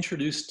we get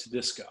introduced to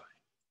this guy,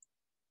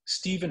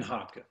 Stephen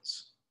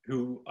Hopkins,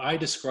 who I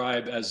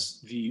describe as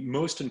the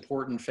most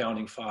important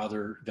founding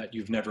father that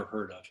you've never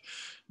heard of.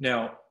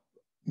 Now,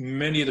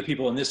 many of the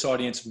people in this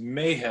audience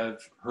may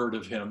have heard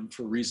of him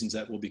for reasons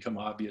that will become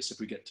obvious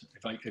if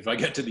I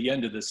get to the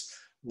end of this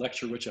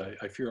lecture, which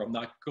I fear I'm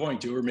not going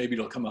to, or maybe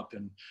it'll come up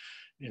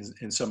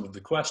in some of the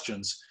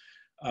questions.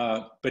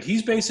 But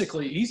he's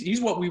basically,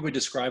 he's what we would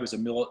describe as a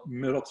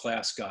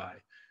middle-class guy.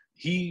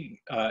 He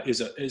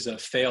is a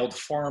failed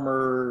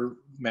farmer,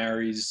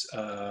 marries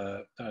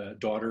a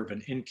daughter of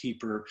an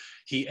innkeeper.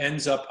 He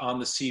ends up on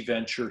the Sea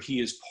Venture. He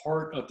is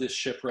part of this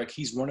shipwreck.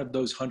 He's one of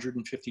those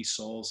 150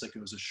 souls that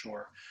goes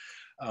ashore.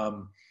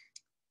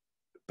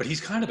 But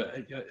he's kind of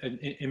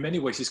in many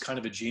ways, he's kind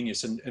of a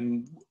genius.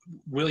 And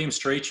William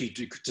Strachey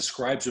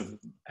describes him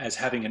as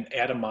having an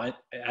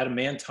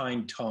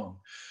adamantine tongue.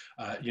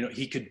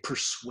 He could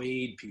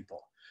persuade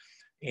people.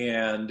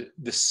 And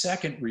the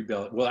second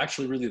rebellion, well,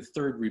 actually really the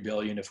third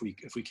rebellion, if we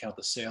count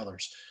the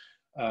sailors,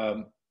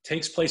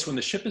 takes place when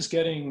the ship is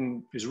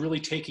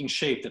really taking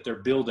shape, that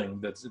they're building,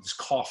 this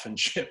coffin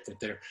ship that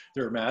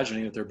they're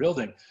imagining that they're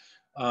building.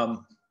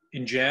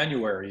 In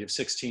January of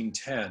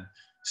 1610,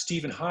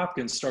 Stephen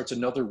Hopkins starts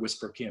another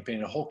whisper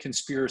campaign, a whole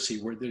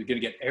conspiracy where they're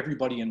going to get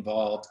everybody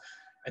involved,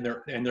 and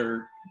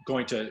they're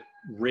going to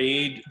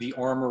raid the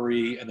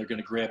armory, and they're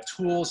going to grab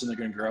tools, and they're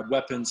going to grab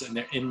weapons, and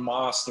they're in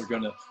Moss. They're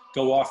going to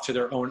go off to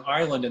their own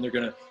island, and they're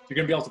going to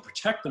be able to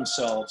protect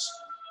themselves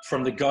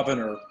from the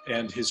governor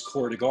and his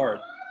corps de garde.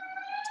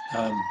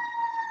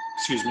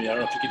 Excuse me, I don't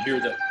know if you can hear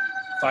the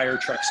fire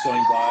trucks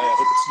going by. I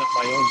hope it's not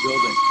my own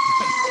building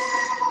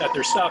that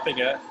they're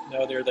stopping at.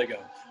 No, there they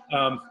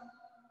go.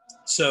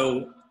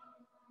 So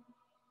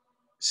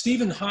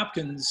Stephen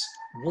Hopkins'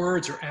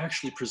 words are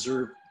actually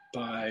preserved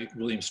by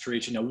William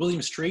Strachey. Now,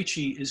 William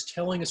Strachey is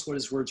telling us what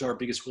his words are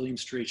because William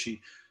Strachey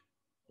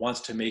wants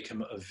to make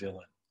him a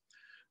villain.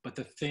 But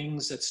the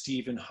things that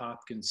Stephen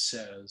Hopkins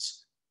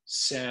says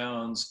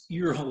sounds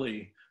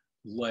eerily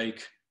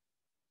like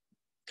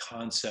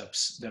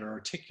concepts that are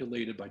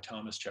articulated by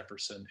Thomas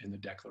Jefferson in the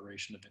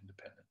Declaration of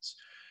Independence.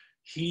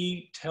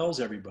 He tells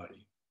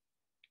everybody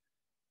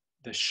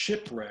the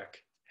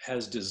shipwreck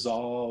has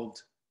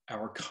dissolved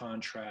our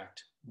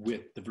contract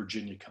with the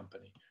Virginia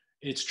Company.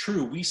 It's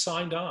true, we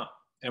signed on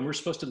and we're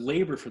supposed to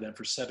labor for them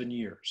for 7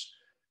 years,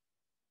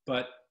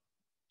 but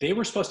they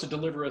were supposed to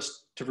deliver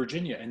us to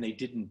Virginia and they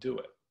didn't do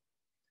it.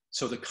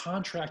 So the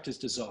contract is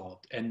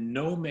dissolved and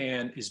no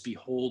man is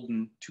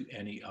beholden to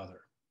any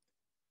other.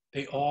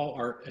 They all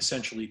are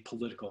essentially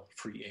political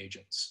free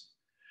agents.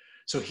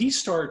 So he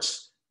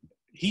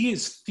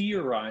is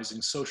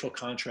theorizing social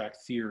contract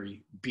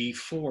theory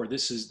before,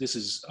 this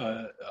is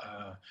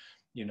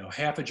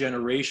half a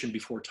generation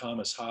before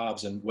Thomas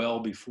Hobbes and well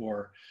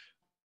before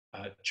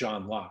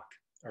John Locke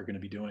are going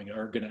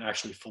to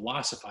actually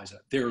philosophize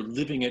it. They're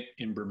living it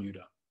in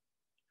Bermuda.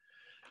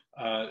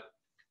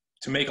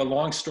 To make a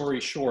long story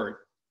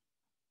short,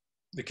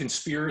 the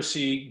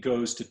conspiracy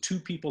goes to 2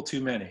 people too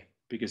many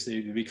because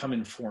they become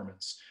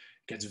informants.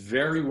 It gets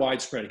very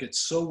widespread. It gets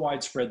so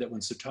widespread that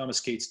when Sir Thomas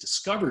Gates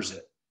discovers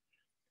it,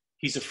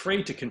 he's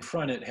afraid to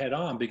confront it head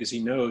on because he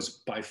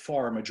knows by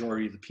far a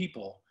majority of the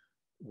people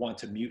want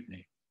to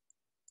mutiny.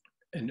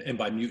 And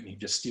by mutiny,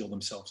 just steal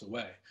themselves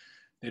away.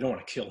 They don't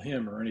want to kill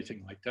him or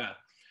anything like that.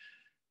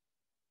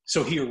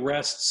 So he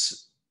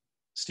arrests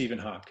Stephen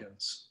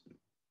Hopkins.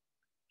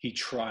 He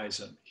tries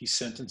him. He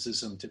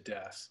sentences him to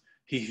death.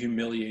 He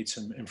humiliates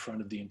him in front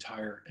of the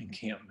entire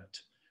encampment.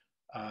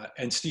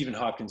 And Stephen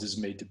Hopkins is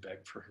made to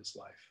beg for his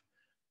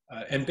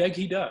life. And beg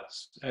he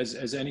does,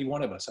 as any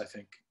one of us, I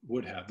think,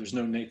 would have. There's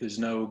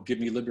no give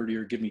me liberty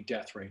or give me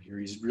death right here.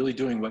 He's really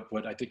doing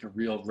what I think a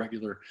real,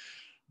 regular,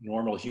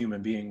 normal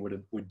human being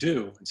would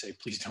do and say,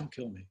 please don't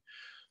kill me.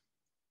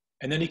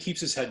 And then he keeps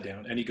his head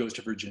down and he goes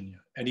to Virginia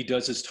and he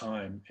does his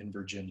time in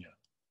Virginia.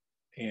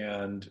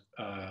 And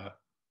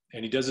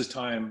he does his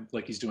time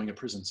like he's doing a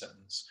prison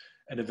sentence.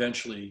 And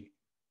eventually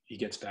he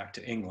gets back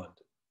to England.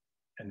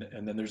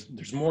 And then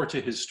there's more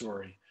to his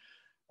story.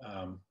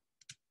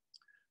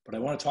 But I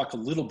want to talk a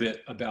little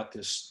bit about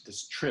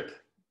this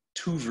trip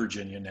to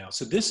Virginia now.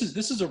 So this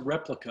is a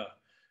replica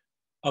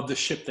of the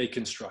ship they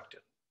constructed.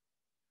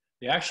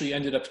 They actually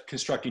ended up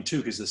constructing 2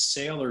 because the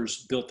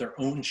sailors built their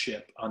own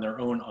ship on their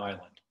own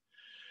island.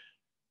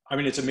 I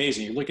mean, it's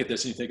amazing. You look at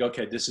this and you think,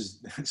 okay, this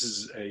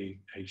is a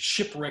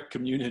shipwreck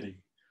community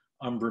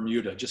on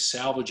Bermuda, just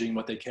salvaging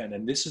what they can.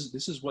 And this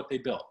is what they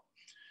built.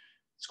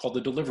 It's called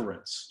the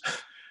Deliverance.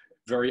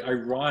 Very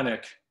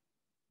ironic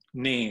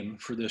name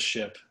for this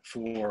ship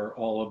for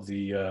all of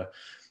the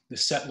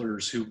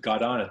settlers who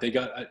got on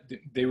it.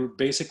 They were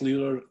basically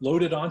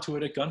loaded onto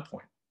it at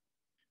gunpoint.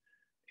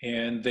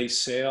 And they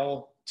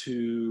sail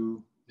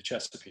to the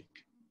Chesapeake.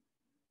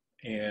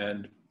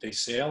 And they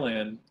sail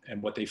in,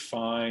 and what they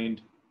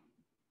find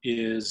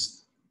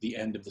is the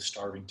end of the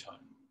starving time.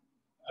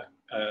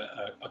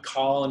 A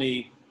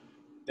colony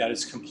that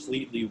is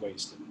completely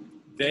wasted.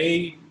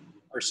 They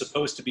are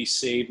supposed to be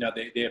saved. Now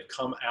they have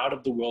come out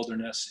of the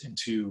wilderness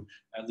into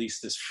at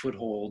least this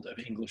foothold of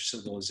English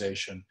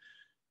civilization,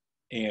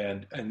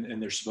 and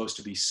they're supposed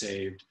to be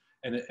saved.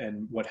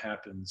 And what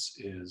happens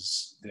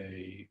is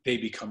they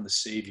become the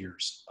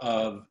saviors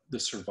of the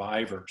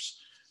survivors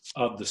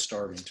of the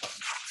starving time.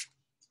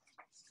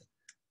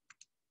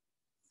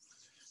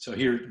 So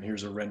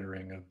here's a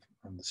rendering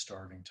of the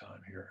starving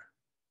time here.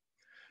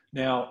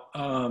 Now,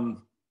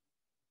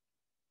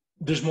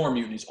 there's more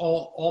mutinies.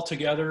 All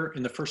together,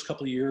 in the first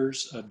couple of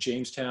years of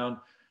Jamestown,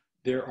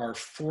 there are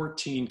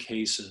 14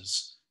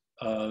 cases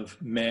of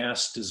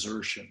mass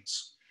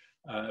desertions.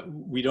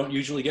 We don't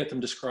usually get them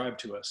described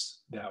to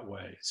us that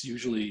way. It's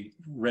usually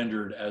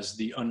rendered as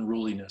the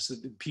unruliness,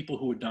 the people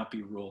who would not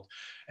be ruled.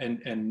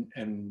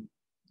 And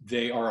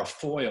they are a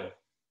foil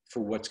for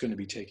what's going to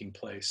be taking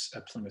place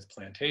at Plymouth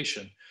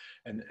Plantation.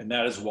 And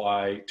that is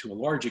why, to a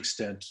large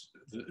extent,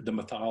 the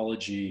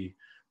mythology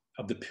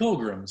of the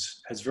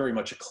Pilgrims has very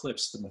much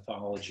eclipsed the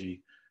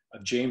mythology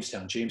of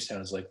Jamestown.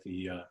 Jamestown is like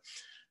the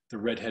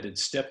redheaded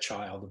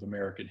stepchild of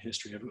American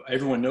history.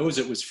 Everyone knows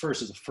it was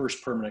first as the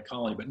first permanent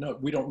colony, but no,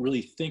 we don't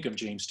really think of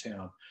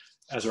Jamestown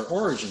as our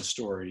origin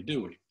story,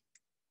 do we?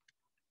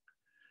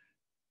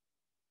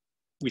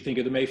 We think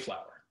of the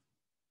Mayflower.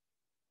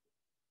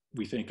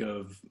 We think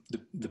of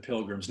the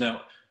Pilgrims.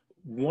 Now,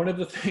 one of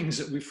the things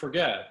that we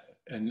forget,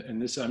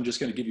 and this, I'm just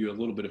going to give you a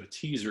little bit of a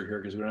teaser here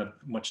because we don't have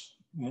much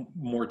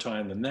more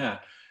time than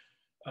that,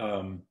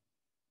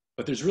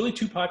 but there's really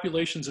 2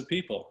 populations of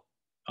people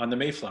on the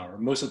Mayflower.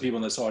 Most of the people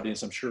in this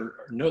audience, I'm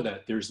sure, know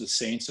that. There's the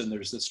saints and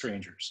there's the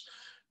strangers.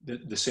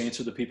 The saints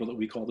are the people that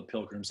we call the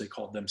Pilgrims. They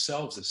called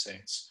themselves the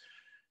saints.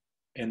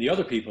 And the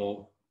other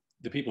people,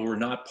 the people who were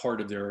not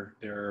part of their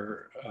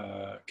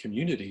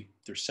community,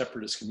 their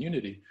separatist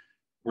community,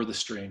 were the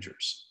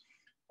strangers.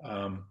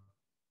 And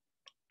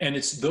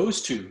it's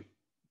those 2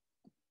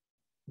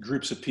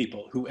 groups of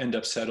people who end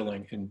up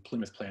settling in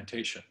Plymouth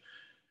Plantation.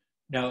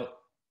 Now,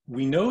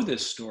 we know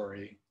this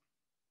story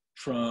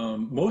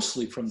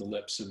mostly from the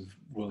lips of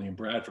William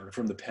Bradford,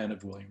 from the pen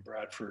of William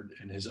Bradford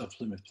and his Of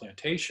Plymouth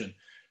Plantation.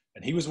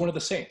 And he was one of the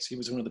saints. He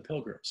was one of the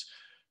Pilgrims.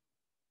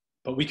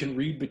 but we can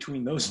read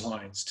between those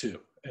lines too.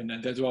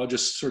 And that's why I'll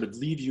just sort of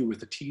leave you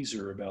with a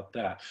teaser about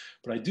that.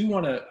 But I do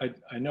want to,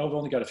 I know I've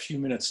only got a few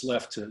minutes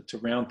left to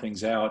round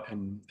things out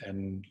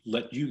and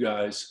let you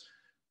guys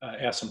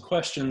ask some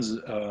questions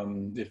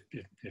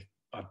if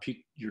I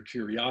pique your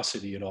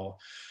curiosity at all.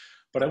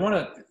 But I want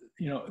to,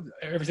 you know,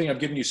 everything I've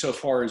given you so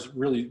far is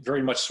really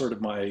very much sort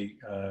of my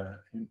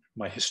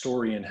my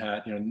historian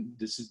hat. You know,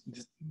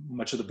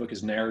 much of the book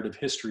is narrative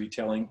history,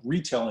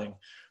 retelling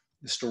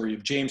the story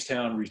of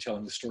Jamestown,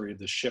 retelling the story of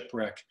the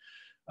shipwreck.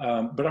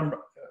 But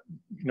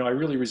you know, I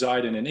really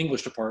reside in an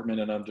English department,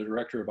 and I'm the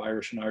director of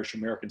Irish and Irish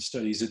American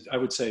Studies. I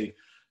would say,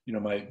 you know,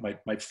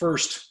 my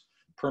first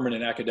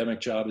permanent academic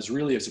job is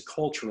really as a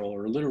cultural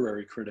or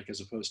literary critic as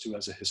opposed to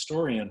as a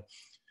historian.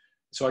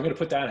 So I'm going to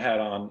put that hat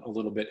on a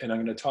little bit, and I'm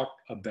going to talk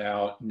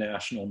about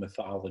national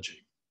mythology.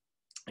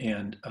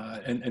 And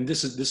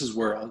this is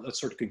where let's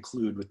sort of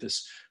conclude with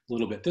this a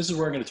little bit. This is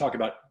where I'm going to talk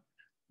about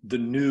the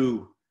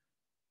new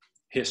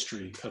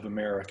history of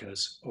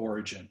America's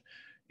origin.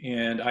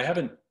 And I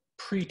haven't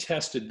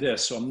pre-tested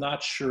this, so I'm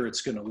not sure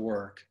it's going to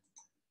work.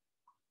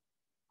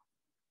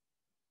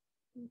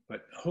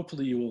 But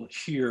hopefully you will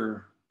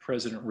hear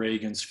President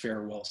Reagan's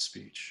farewell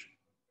speech.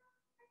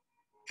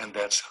 And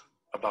that's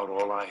about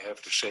all I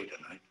have to say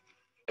tonight,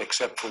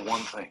 except for one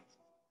thing.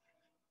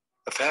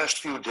 The past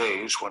few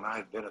days when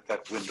I've been at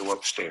that window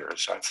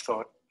upstairs, I've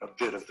thought a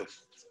bit of the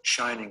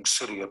shining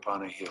city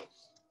upon a hill.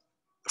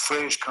 The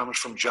phrase comes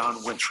from John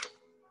Winthrop,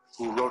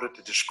 who wrote it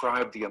to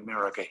describe the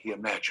America he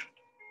imagined.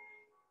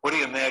 What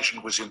he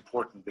imagined was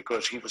important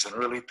because he was an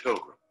early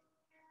pilgrim,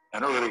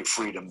 an early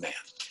freedom man.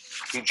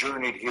 He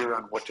journeyed here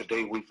on what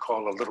today we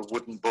call a little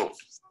wooden boat.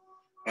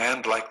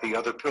 And like the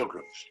other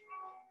pilgrims,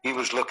 he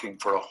was looking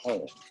for a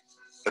home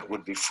that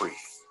would be free.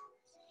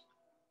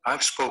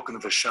 I've spoken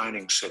of a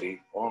shining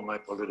city all my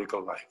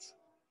political life,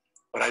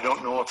 but I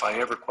don't know if I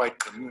ever quite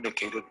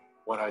communicated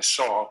what I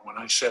saw when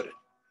I said it.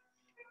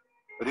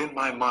 But in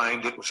my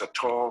mind, it was a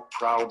tall,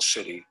 proud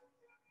city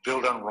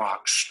built on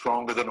rocks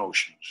stronger than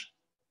oceans,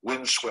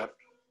 windswept,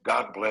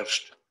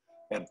 God-blessed,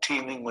 and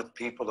teeming with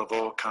people of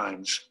all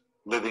kinds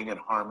living in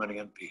harmony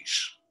and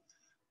peace.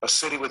 A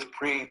city with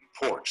free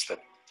ports that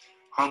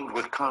hummed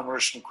with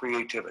commerce and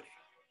creativity.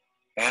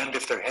 And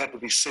if there had to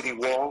be city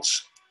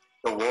walls,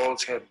 the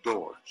walls had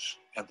doors,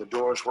 and the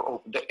doors were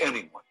open to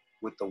anyone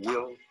with the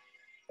will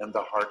and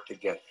the heart to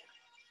get here.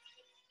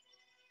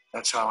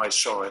 That's how I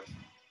saw it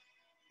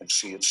and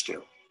see it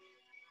still.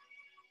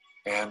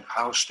 And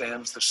how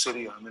stands the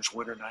city on this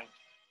winter night?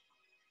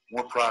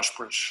 More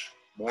prosperous,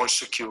 more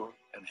secure,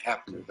 and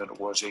happier than it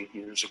was 8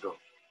 years ago.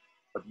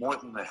 But more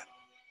than that,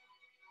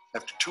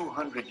 after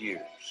 200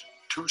 years,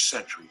 2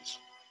 centuries,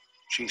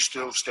 she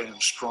still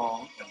stands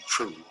strong and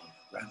true on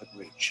the granite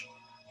ridge,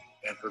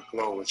 and her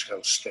glow is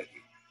held steady,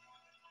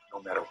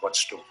 no matter what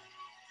storm.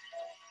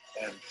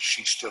 And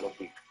she's still a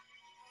beacon,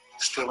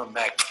 still a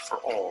magnet for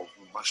all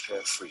who must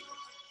have freedom,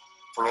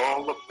 for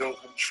all the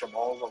pilgrims from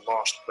all the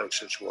lost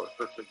places who are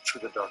hurtling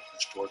through the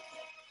darkness toward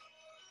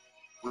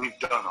home. We've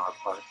done our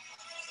part.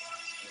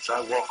 As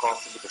I walk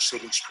off into the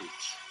city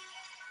streets,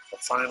 a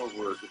final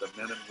word to the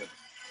men and women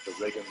of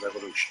the Reagan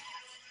Revolution,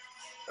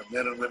 the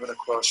men and women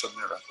across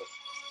America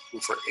who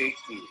for 8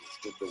 years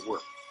did the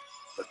work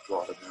that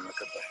brought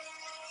America back.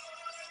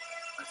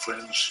 My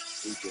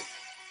friends, we did.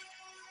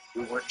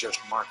 We weren't just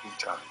marking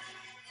time.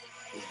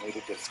 We made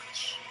a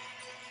difference.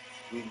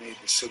 We made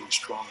the city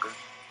stronger.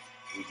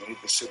 We made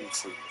the city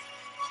freer.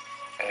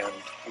 And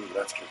we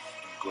left it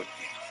in good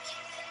hands.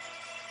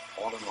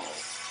 All in all,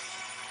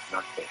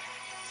 not bad.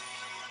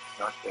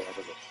 Not bad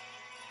at all.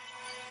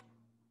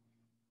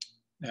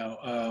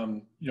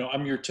 Now, you know,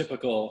 I'm your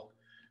typical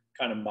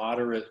kind of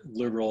moderate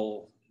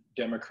liberal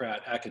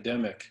Democrat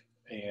academic,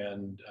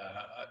 and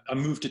I'm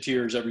moved to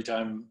tears every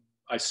time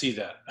I see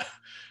that.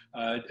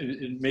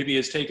 It maybe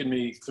has taken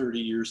me 30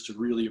 years to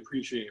really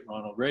appreciate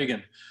Ronald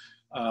Reagan,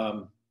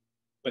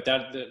 but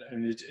I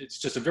mean, it's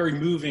just a very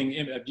moving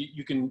image.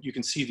 You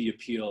can see the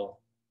appeal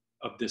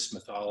of this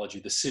mythology,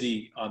 the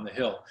city on the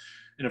hill,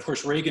 and of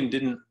course Reagan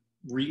didn't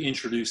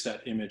reintroduce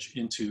that image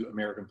into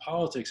American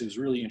politics. It was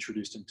really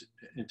introduced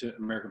into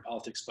American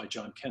politics by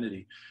John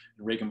Kennedy.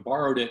 And Reagan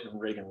borrowed it,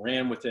 and Reagan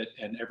ran with it,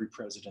 and every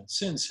president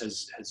since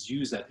has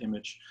used that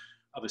image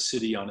of a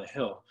city on a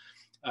hill.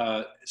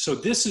 So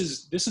this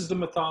is the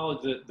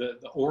mythology,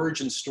 the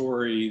origin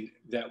story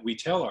that we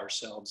tell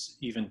ourselves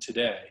even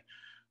today.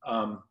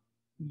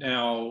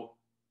 Now,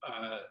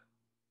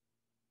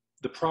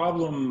 the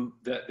problem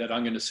that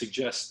I'm going to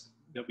suggest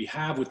that we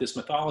have with this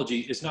mythology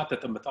is not that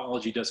the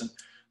mythology doesn't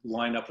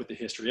line up with the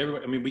history.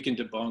 Everybody, I mean, we can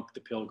debunk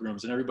the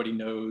Pilgrims, and everybody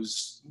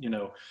knows, you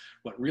know,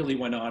 what really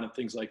went on and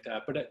things like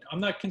that. But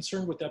I'm not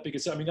concerned with that,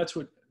 because I mean, that's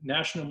what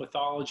national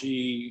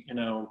mythology, you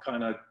know,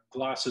 kind of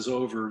glosses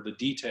over the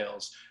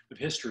details of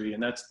history,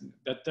 and that's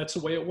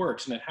the way it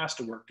works, and it has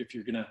to work if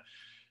you're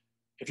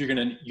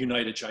gonna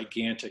unite a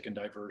gigantic and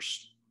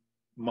diverse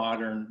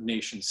modern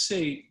nation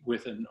state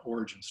with an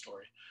origin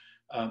story.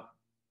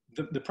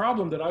 The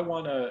problem that I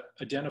want to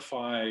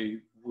identify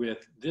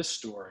with this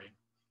story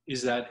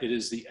is that it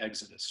is the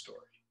Exodus story.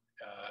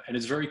 and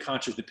is very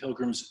conscious. The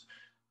Pilgrims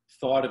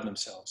thought of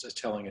themselves as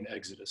telling an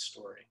Exodus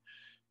story.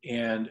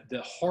 And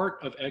the heart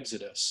of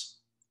Exodus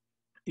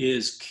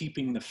is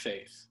keeping the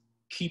faith,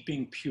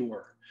 keeping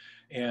pure.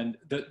 And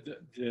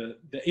the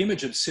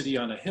image of city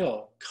on a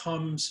hill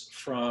comes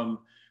from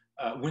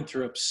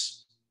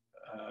Winthrop's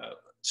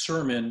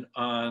sermon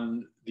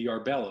on the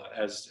Arbella,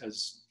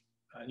 as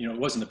you know, it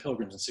wasn't the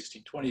Pilgrims in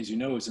 1620s, you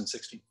know, it was in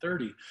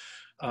 1630.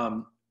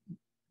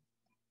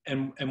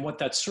 And what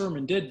that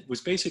sermon did was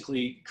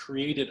basically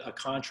created a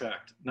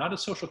contract, not a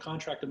social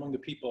contract among the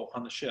people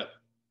on the ship,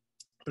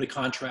 but a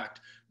contract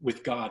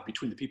with God,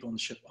 between the people on the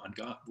ship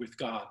with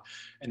God.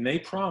 And they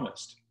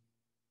promised,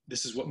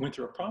 this is what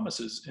Winthrop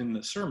promises in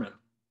the sermon,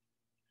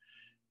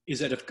 is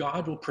that if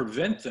God will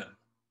prevent them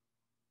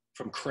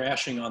from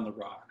crashing on the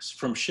rocks,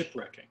 from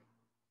shipwrecking,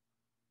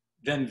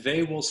 then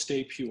they will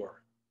stay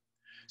pure.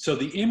 So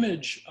the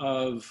image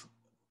of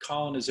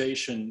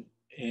colonization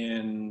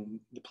in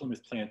the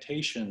Plymouth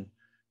Plantation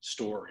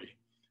story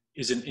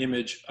is an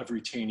image of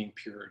retaining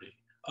purity,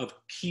 of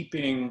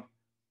keeping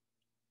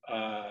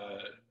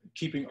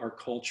our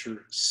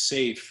culture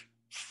safe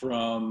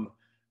from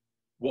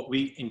what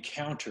we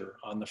encounter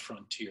on the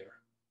frontier.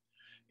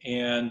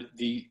 And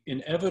the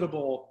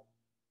inevitable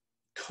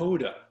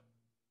coda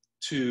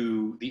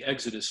to the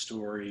Exodus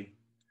story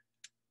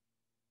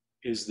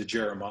is the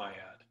Jeremiad.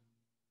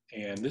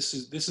 And this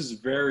is a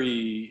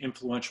very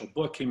influential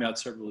book, came out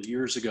several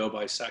years ago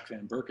by Sack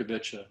van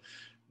Berkovich, a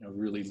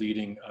really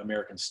leading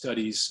American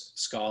studies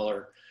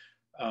scholar,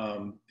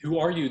 who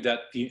argued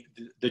that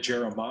the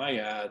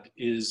Jeremiad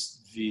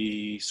is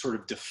the sort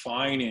of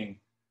defining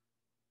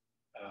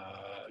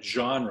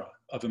genre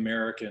of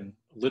American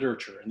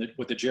literature. And that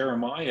what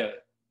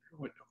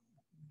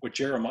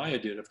Jeremiah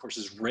did, of course,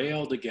 is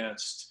railed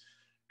against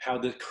how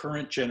the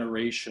current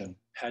generation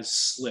has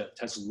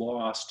slipped, has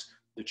lost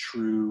the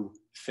true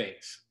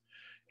faith.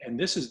 And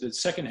this is the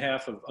second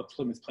half of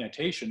Plymouth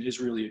Plantation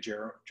is really a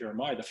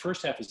Jeremiah. The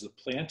first half is the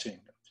planting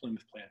of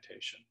Plymouth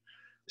Plantation.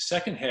 The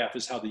second half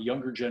is how the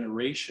younger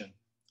generation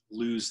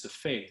lose the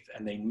faith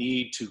and they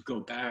need to go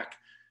back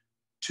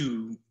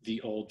to the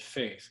old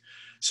faith.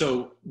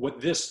 So what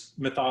this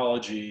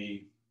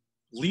mythology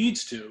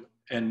leads to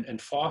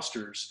and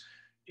fosters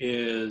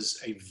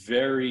is a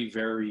very,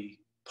 very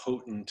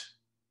potent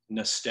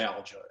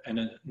nostalgia, and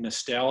a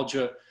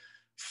nostalgia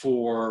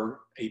for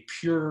a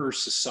purer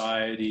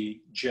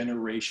society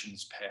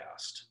generations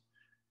past,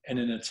 and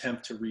an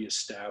attempt to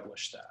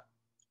reestablish that.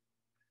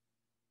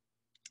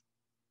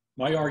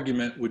 My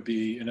argument would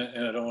be, and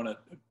I don't want to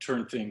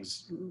turn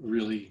things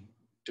really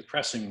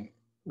depressing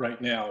right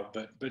now,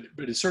 but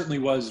it certainly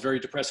was very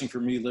depressing for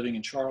me living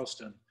in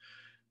Charleston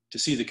to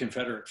see the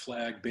Confederate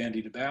flag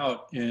bandied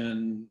about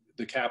in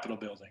the Capitol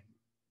building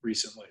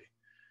recently.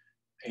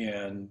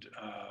 And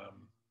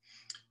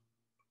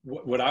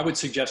what I would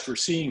suggest we're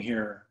seeing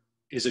here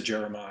is a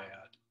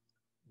Jeremiad.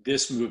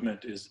 This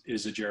movement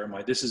is a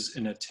Jeremiad. This is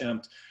an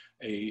attempt,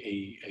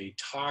 a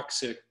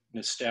toxic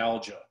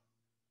nostalgia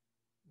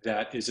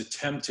that is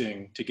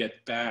attempting to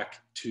get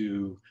back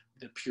to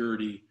the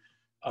purity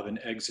of an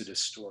Exodus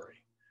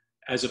story,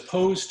 as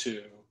opposed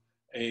to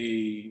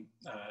a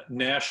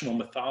national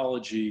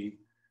mythology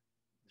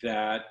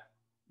that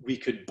we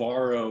could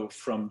borrow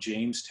from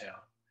Jamestown,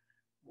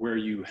 where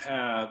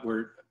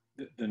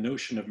the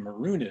notion of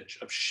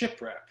maroonage, of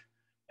shipwreck,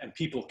 and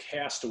people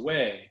cast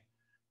away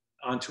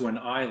onto an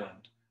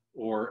island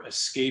or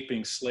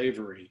escaping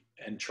slavery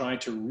and trying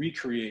to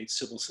recreate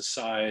civil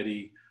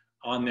society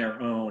on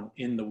their own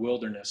in the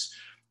wilderness.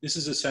 This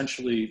is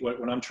essentially what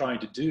I'm trying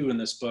to do in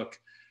this book,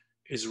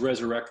 is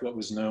resurrect what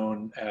was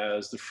known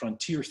as the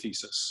frontier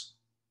thesis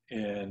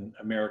in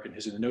American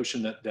history, the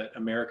notion that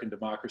American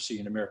democracy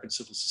and American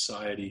civil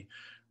society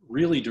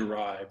really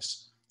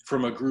derives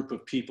from a group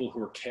of people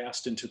who are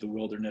cast into the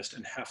wilderness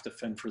and have to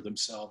fend for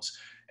themselves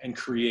and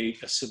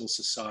create a civil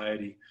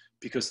society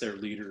because their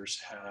leaders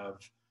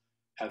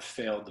have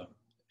failed them.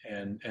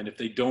 And if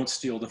they don't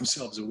steal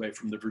themselves away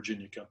from the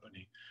Virginia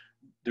Company,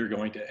 they're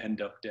going to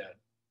end up dead.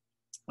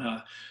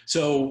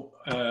 So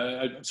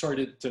I'm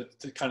sorry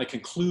to kind of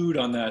conclude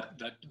on that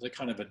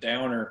kind of a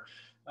downer,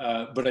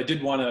 but I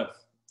did want to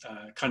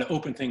kind of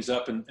open things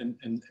up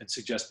and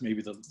suggest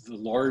maybe the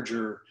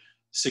larger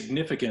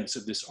significance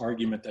of this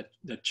argument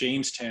that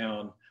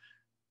Jamestown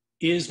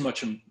is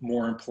much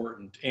more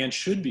important and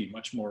should be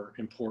much more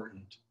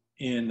important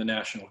in the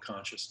national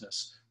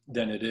consciousness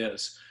than it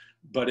is.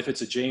 But if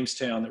it's a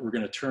Jamestown that we're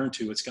going to turn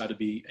to, it's got to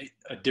be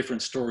a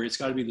different story. It's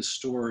got to be the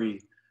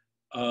story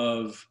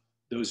of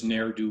those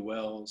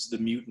ne'er-do-wells, the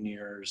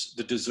mutineers,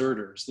 the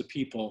deserters, the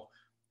people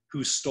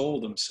who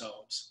stole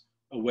themselves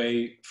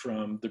away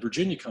from the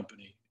Virginia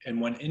Company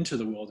and went into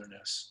the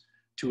wilderness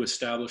to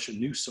establish a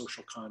new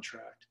social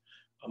contract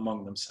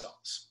among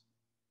themselves.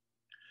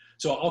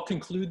 So I'll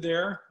conclude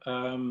there.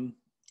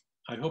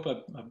 I hope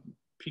I've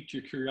piqued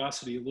your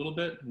curiosity a little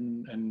bit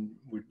and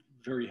would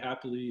very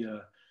happily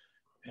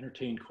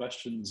entertain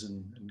questions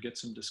and get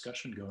some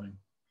discussion going.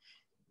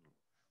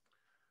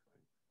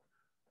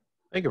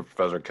 Thank you,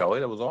 Professor Kelly.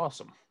 That was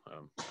awesome.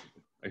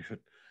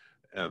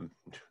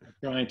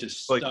 Trying to like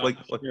stop like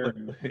like, like,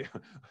 sharing.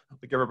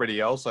 like everybody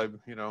else,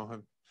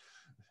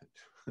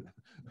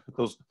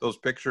 those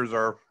pictures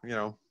are,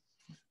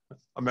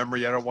 a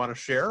memory I don't want to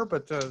share.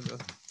 But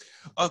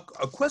a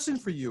question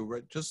for you,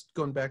 right? Just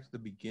going back to the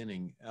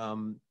beginning,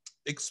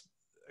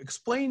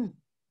 explain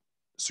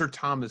Sir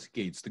Thomas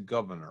Gates, the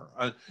governor.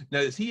 Now,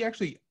 is he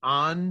actually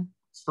on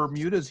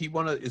Bermuda? Is he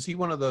one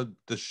of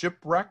the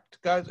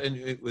shipwrecked guys?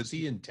 And was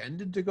he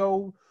intended to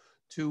go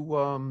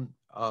to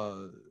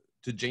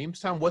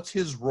Jamestown? What's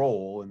his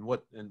role,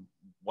 and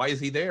why is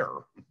he there?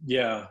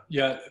 Yeah,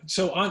 yeah.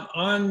 So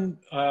on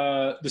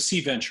the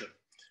Sea Venture,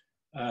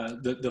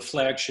 the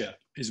flagship,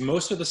 is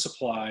most of the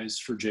supplies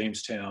for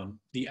Jamestown.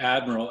 The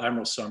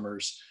Admiral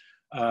Summers,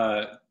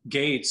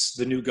 Gates,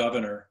 the new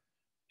governor,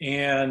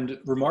 and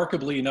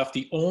remarkably enough,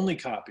 the only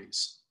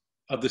copies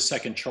of the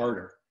second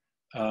charter.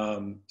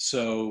 And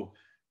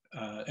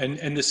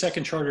the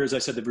second charter, as I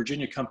said, the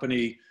Virginia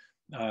Company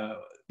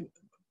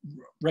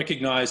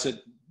recognized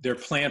that their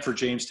plan for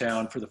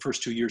Jamestown for the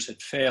first 2 years had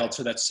failed.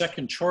 So that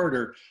second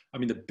charter, I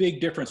mean, the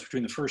big difference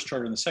between the first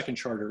charter and the second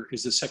charter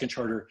is the second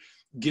charter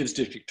gives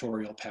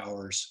dictatorial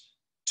powers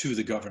to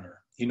the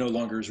governor. He no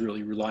longer is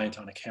really reliant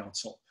on a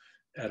council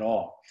at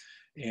all.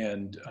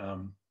 And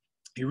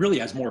he really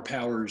has more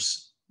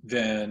powers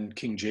than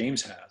King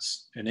James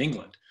has in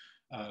England,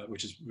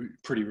 which is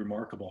pretty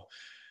remarkable.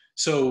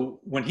 So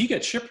when he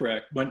gets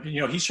shipwrecked,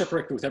 he's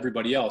shipwrecked with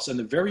everybody else. And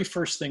the very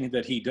first thing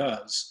that he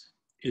does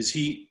is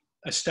he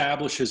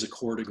establishes a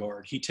corps de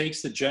garde. He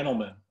takes the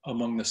gentlemen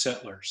among the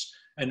settlers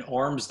and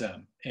arms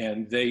them,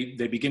 and they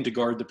begin to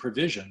guard the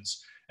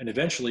provisions. And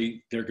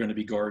eventually they're going to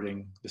be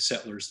guarding the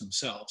settlers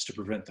themselves to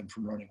prevent them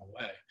from running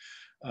away.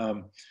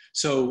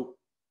 So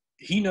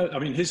he knows, I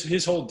mean,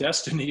 his whole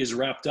destiny is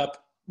wrapped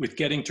up with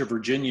getting to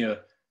Virginia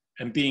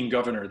and being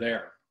governor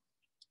there.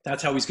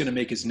 That's how he's going to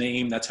make his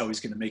name. That's how he's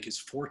going to make his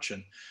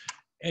fortune.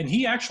 And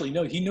he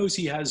knows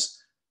he has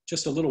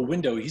just a little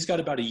window. He's got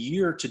about a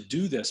year to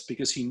do this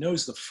because he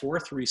knows the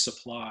fourth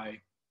resupply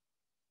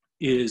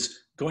is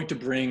going to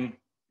bring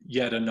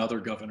yet another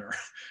governor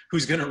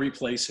who's going to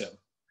replace him.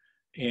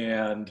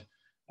 And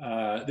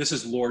this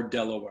is Lord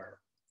Delaware,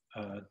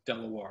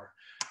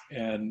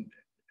 and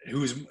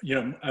who's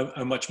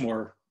a much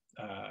more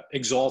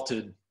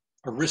exalted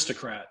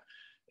aristocrat.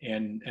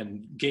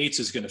 And Gates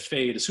is going to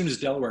fade as soon as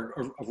Delaware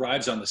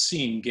arrives on the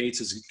scene. Gates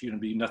is going to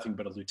be nothing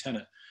but a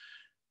lieutenant.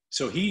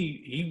 So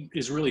he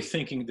is really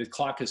thinking the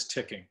clock is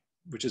ticking,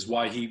 which is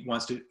why he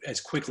wants to, as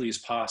quickly as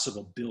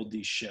possible, build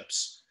these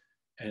ships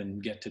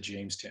and get to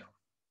Jamestown.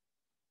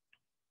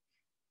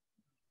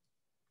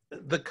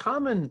 The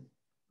common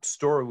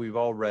story we've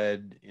all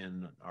read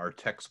in our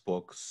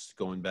textbooks,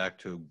 going back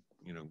to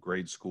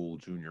grade school,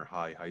 junior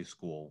high, high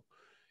school,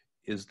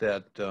 is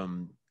that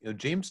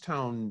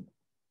Jamestown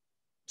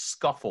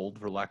scuffled,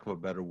 for lack of a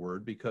better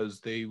word,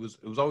 because it was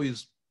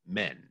always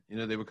men.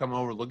 They would come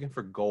over looking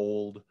for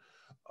gold.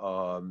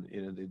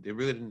 They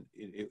really didn't.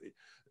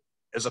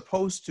 As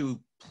opposed to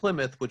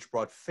Plymouth, which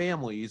brought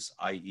families,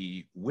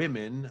 i.e.,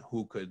 women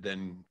who could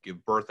then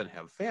give birth and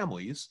have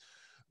families.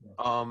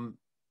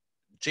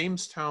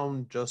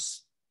 Jamestown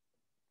just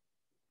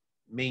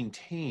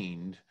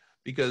maintained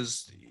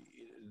because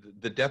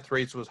the death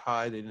rates was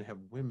high. They didn't have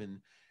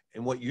women,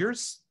 and what you're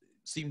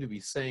seem to be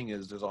saying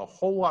is there's a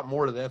whole lot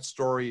more to that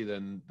story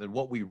than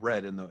what we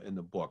read in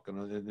the book,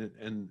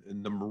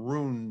 and the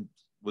Marooned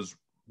was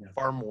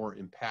far more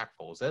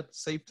impactful. Is that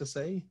safe to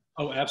say?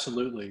 Oh,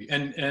 absolutely.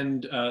 And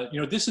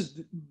this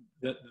is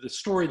the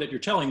story that you're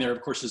telling there,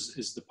 of course,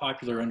 is the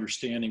popular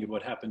understanding of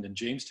what happened in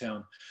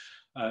Jamestown.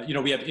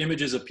 We have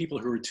images of people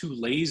who are too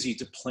lazy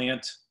to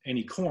plant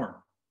any corn,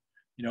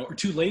 or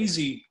too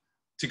lazy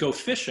to go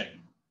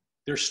fishing.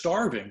 They're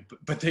starving,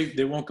 but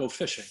they won't go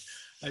fishing.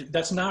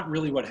 That's not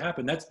really what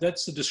happened.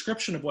 That's the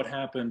description of what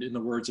happened in the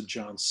words of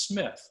John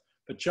Smith.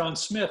 But John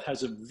Smith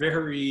has a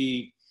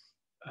very,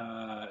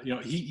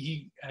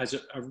 he has a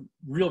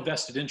real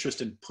vested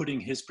interest in putting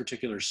his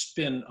particular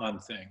spin on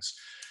things.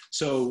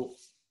 So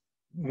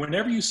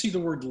whenever you see the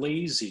word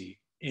lazy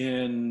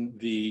in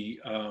the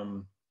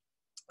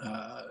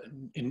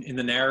in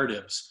the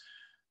narratives,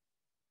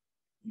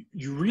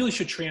 you really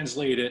should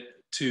translate it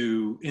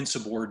to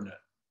insubordinate,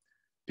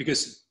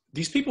 because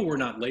these people were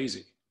not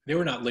lazy. They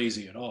were not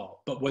lazy at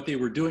all. But what they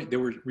were doing, they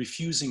were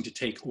refusing to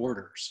take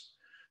orders.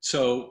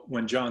 So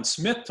when John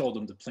Smith told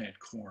them to plant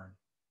corn,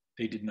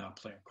 they did not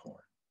plant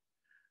corn.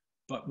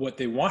 But what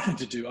they wanted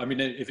to do, I mean,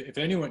 if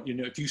anyone,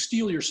 if you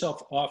steal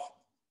yourself off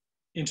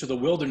into the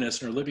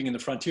wilderness and are living in the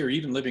frontier,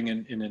 even living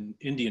in an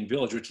Indian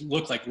village, which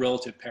looked like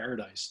relative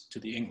paradise to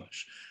the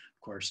English,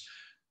 of course,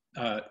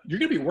 you're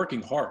going to be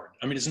working hard.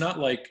 I mean, it's not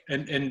like,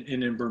 and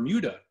in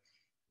Bermuda,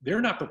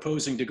 they're not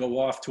proposing to go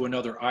off to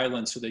another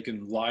island so they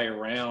can lie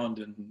around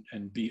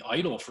and be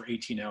idle for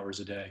 18 hours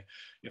a day.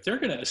 If they're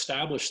going to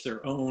establish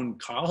their own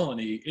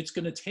colony, it's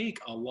going to take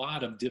a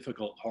lot of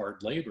difficult,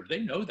 hard labor. They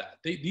know that.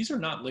 These are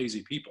not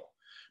lazy people,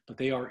 but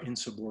they are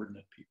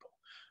insubordinate people.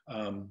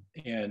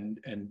 And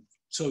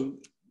so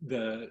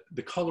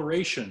the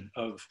coloration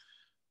of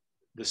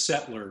the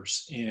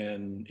settlers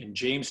in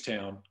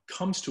Jamestown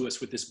comes to us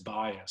with this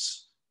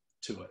bias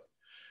to it.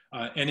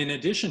 And in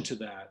addition to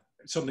that,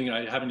 something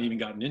I haven't even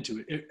gotten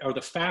into are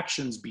the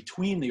factions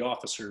between the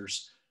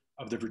officers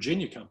of the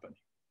Virginia Company.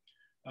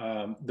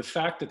 The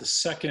fact that the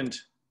second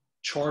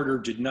charter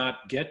did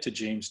not get to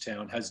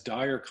Jamestown has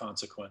dire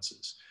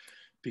consequences,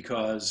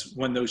 because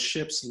when those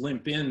ships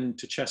limp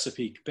into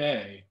Chesapeake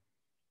Bay,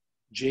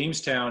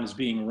 Jamestown is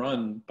being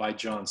run by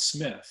John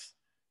Smith,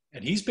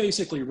 and he's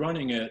basically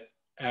running it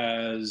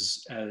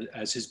as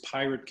his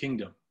pirate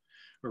kingdom.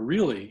 Or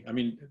really, I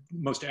mean,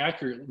 most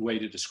accurate way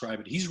to describe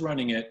it, he's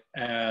running it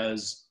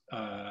as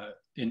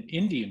an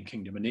Indian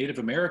kingdom, a Native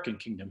American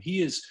kingdom.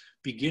 He is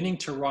beginning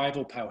to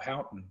rival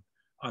Powhatan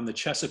on the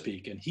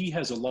Chesapeake, and he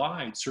has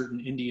allied certain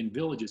Indian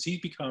villages. He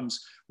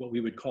becomes what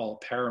we would call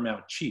a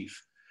paramount chief.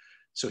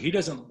 So he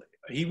doesn't,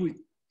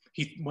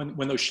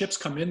 when those ships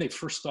come in, they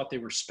first thought they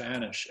were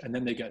Spanish, and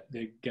then they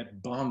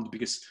get bummed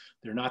because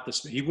they're not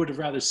he would have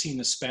rather seen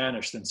the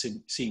Spanish than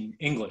seen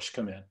English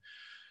come in.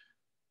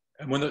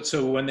 And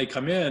when they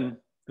come in,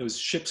 those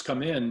ships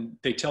come in,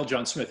 they tell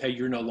John Smith, hey,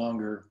 you're no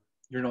longer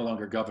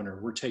governor,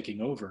 we're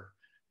taking over.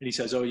 And he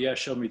says, oh yeah,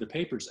 show me the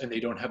papers. And they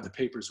don't have the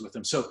papers with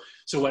them. So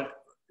what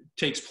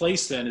takes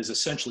place then is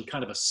essentially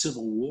kind of a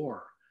civil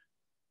war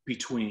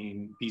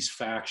between these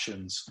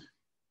factions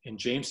in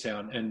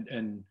Jamestown.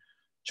 And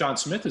John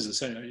Smith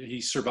he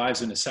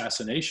survives an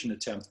assassination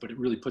attempt, but it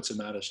really puts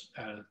him out of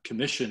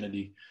commission, and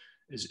he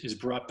is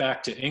brought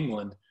back to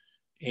England.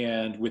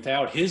 And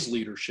without his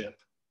leadership,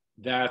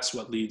 that's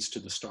what leads to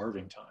the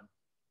starving time.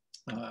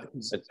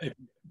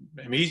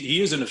 I mean,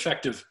 he is an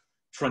effective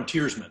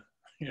frontiersman,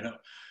 you know.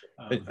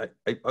 I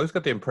always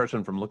got the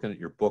impression from looking at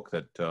your book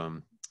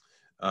that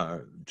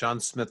John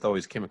Smith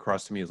always came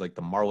across to me as like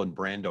the Marlon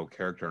Brando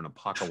character in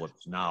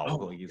Apocalypse Now. Oh,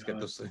 like he's got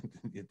this,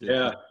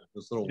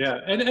 this little...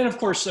 And of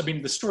course, I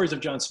mean, the stories of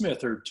John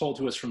Smith are told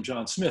to us from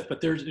John Smith,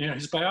 but there's, you know,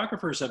 his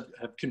biographers have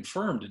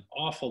confirmed an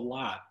awful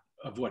lot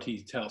of what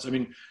he tells. I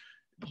mean,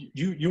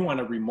 you want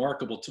a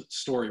remarkable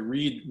story,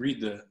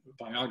 read the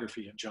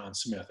biography of John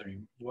Smith. I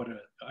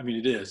mean,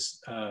 it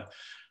is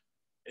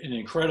an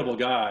incredible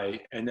guy.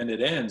 And then it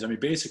ends, I mean,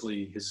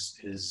 basically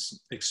his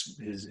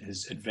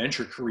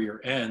adventure career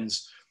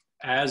ends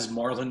as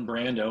Marlon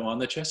Brando on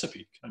the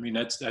Chesapeake. I mean,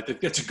 I think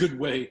that's a good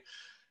way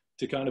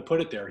to kind of put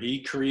it there.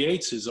 He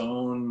creates his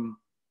own,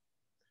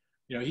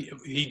 you know,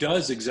 he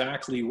does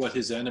exactly what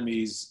his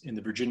enemies in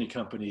the Virginia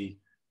Company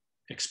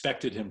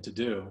expected him to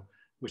do,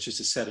 which is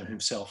to set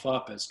himself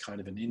up as kind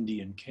of an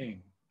Indian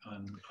king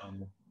on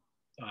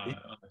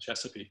the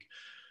Chesapeake.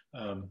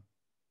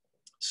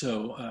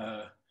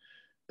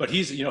 But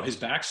he's, you know, his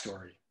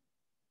backstory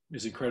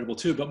is incredible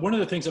too. But one of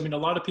the things, I mean, a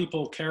lot of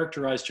people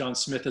characterize John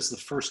Smith as the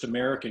first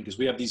American, because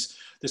we have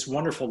this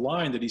wonderful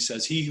line that he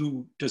says, "He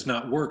who does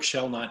not work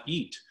shall not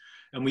eat."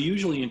 And we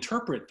usually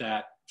interpret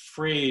that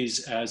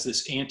phrase as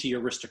this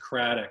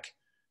anti-aristocratic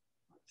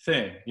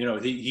thing. You know,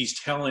 he's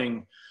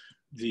telling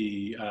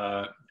the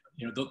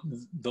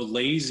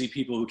lazy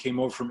people who came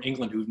over from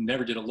England, who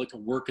never did a lick of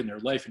work in their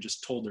life and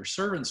just told their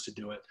servants to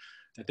do it,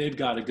 that they've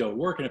got to go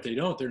work, and if they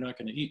don't, they're not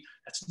going to eat.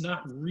 That's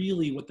not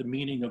really what the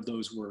meaning of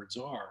those words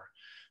are.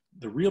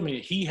 The real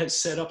meaning, he has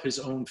set up his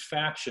own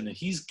faction, and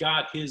he's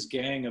got his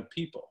gang of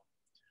people,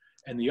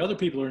 and the other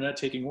people are not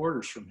taking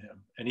orders from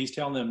him. And he's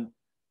telling them,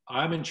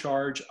 I'm in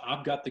charge,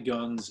 I've got the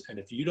guns, and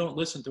if you don't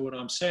listen to what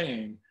I'm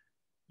saying,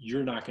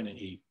 you're not going to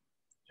eat.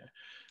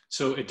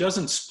 So it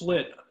doesn't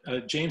split,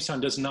 Jamestown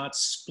does not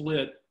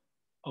split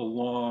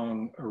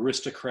along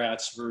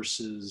aristocrats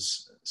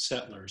versus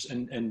settlers.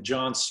 And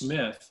John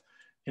Smith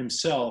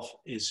himself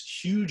is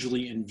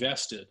hugely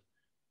invested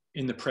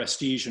in the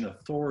prestige and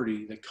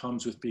authority that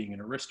comes with being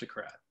an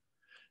aristocrat,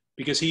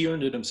 because he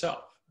earned it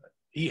himself.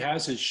 He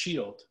has his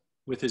shield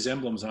with his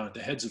emblems on it,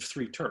 the heads of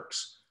 3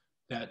 Turks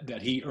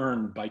that he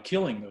earned by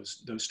killing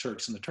those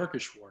Turks in the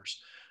Turkish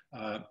Wars.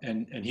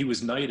 And he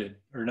was knighted,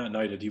 or not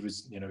knighted, he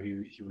was, you know,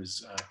 he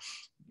was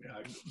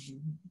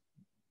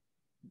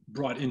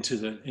brought into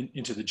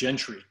the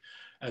gentry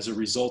as a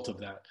result of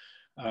that.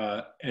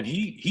 And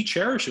he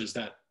cherishes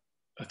that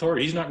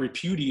authority. He's not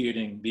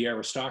repudiating the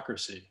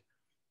aristocracy.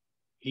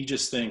 He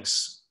just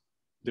thinks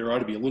there ought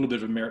to be a little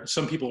bit of merit.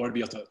 Some people ought to be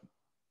able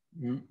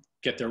to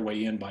get their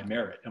way in by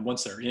merit. And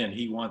once they're in,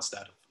 he wants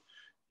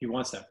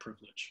that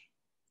privilege.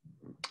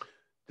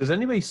 Does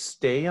anybody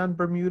stay on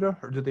Bermuda,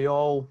 or are they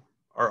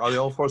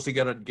all forced to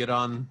get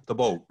on the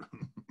boat?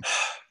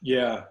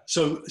 Yeah.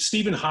 So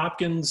Stephen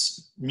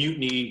Hopkins'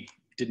 mutiny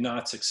did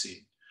not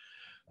succeed.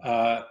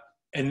 And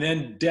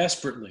then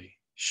desperately,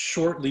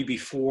 shortly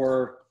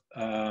before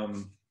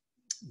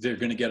they're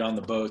going to get on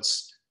the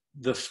boats,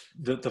 the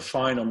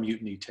final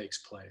mutiny takes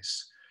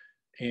place.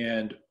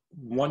 And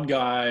one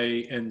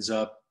guy ends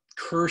up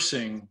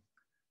cursing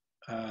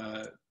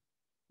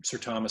Sir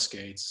Thomas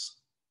Gates.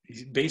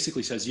 He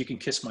basically says, "You can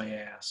kiss my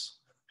ass."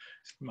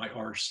 My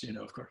arse, you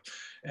know, of course.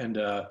 And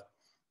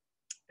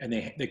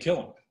they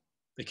kill him.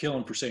 They kill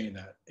him for saying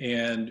that.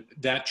 And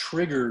that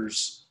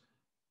triggers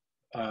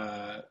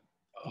a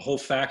a whole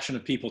faction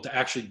of people to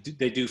actually,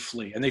 they do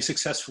flee, and they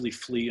successfully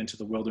flee into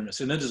the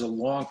wilderness. And then there's a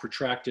long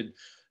protracted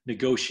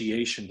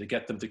negotiation to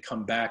get them to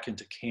come back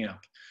into camp.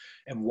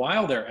 And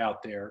while they're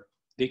out there,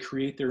 they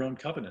create their own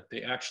covenant.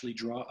 They actually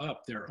draw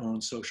up their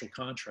own social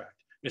contract.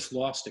 It's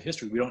lost to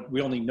history.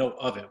 We only know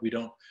of it. We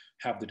don't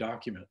have the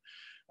document.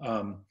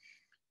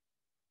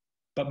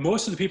 But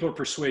most of the people are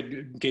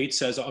persuaded. Gates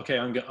says, okay,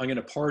 I'm going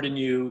to pardon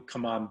you.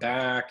 Come on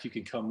back. You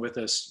can come with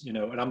us, and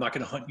I'm not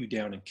going to hunt you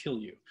down and kill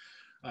you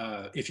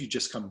if you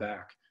just come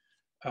back.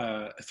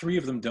 3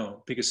 of them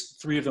don't, because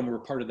 3 of them were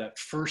part of that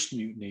first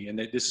mutiny, and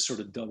this is sort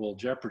of double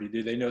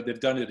jeopardy. They know they've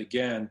done it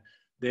again.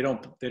 They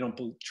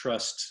don't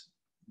trust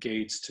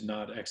Gates to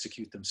not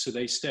execute them, so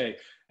they stay.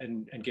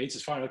 And Gates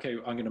is fine. Okay,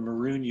 I'm going to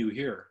maroon you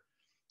here.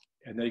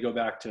 And they go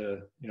back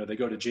to, they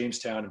go to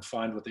Jamestown and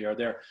find what they are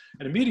there.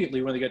 And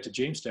immediately when they get to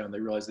Jamestown, they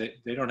realize they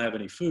don't have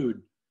any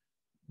food.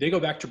 They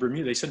go back to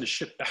Bermuda. They send a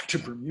ship back to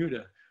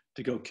Bermuda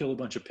to go kill a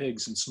bunch of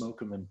pigs and smoke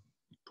them and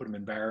put them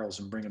in barrels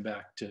and bring them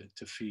back to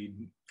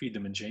feed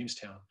them in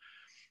Jamestown.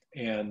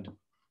 And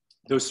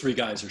those 3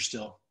 guys are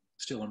still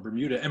in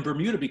Bermuda. And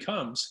Bermuda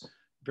becomes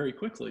very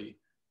quickly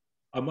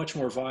a much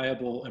more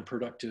viable and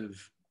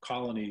productive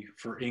colony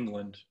for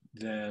England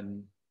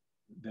than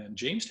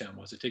Jamestown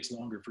was. It takes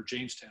longer for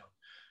Jamestown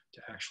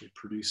to actually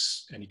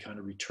produce any kind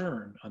of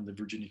return on the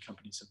Virginia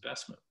Company's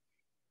investment.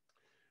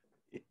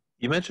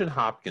 You mentioned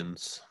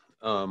Hopkins.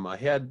 I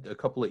had a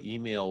couple of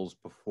emails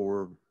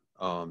before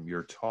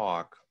your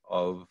talk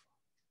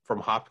from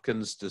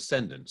Hopkins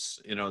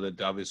descendants,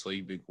 that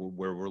obviously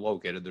where we're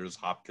located, there's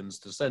Hopkins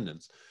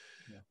descendants.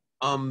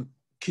 Yeah.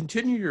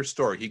 Continue your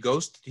story. He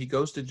goes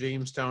to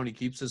Jamestown. He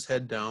keeps his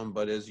head down,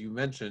 but as you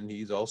mentioned,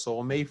 he's also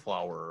a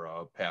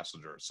Mayflower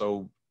passenger.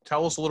 So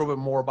tell us a little bit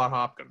more about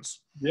Hopkins.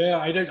 Yeah,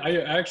 I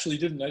actually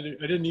didn't. I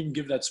didn't even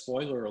give that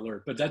spoiler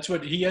alert. But that's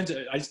what he ends.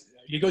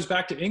 He goes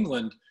back to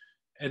England,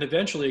 and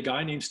eventually a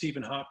guy named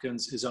Stephen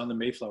Hopkins is on the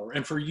Mayflower.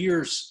 And for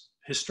years,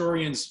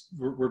 historians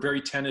were very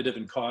tentative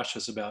and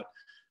cautious about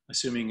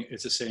assuming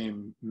it's the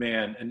same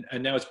man.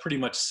 And now it's pretty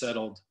much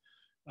settled.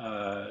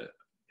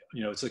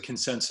 It's a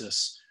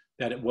consensus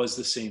that it was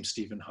the same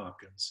Stephen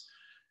Hopkins.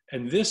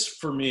 And this,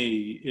 for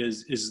me,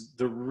 is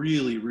the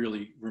really,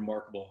 really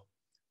remarkable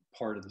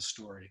part of the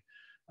story.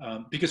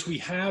 Because we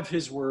have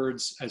his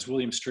words as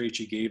William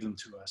Strachey gave them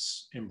to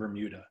us in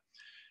Bermuda.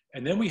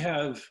 And then we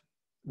have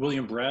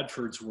William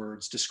Bradford's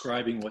words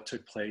describing what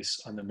took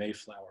place on the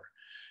Mayflower.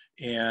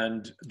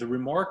 And the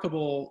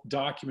remarkable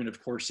document,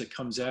 of course, that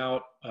comes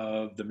out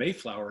of the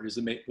Mayflower is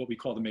what we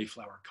call the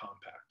Mayflower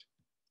Compact.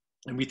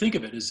 And we think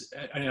of it as,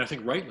 and I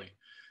think rightly,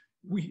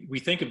 we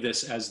think of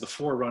this as the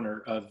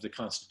forerunner of the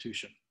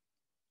Constitution.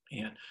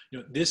 And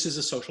this is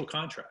a social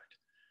contract.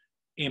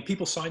 And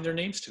people sign their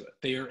names to it.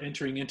 They are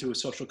entering into a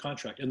social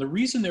contract. And the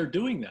reason they're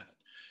doing that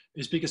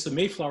is because the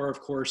Mayflower, of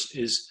course,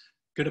 is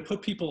going to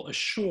put people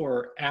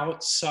ashore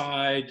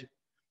outside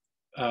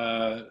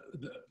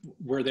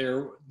where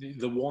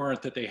the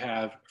warrant that they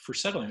have for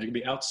settling. They're going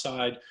to be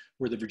outside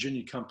where the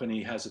Virginia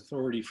Company has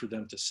authority for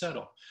them to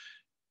settle.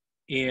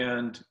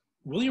 And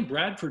William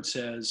Bradford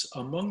says,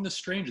 among the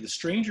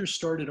strangers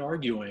started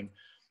arguing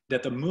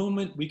that the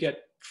moment we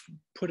get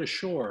put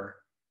ashore,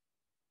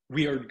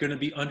 we are going to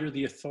be under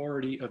the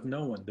authority of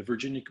no one.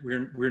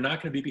 We're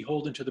not going to be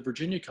beholden to the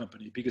Virginia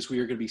Company because we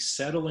are going to be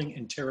settling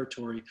in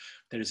territory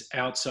that is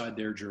outside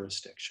their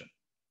jurisdiction.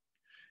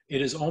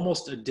 It is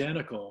almost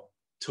identical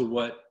to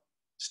what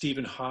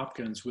Stephen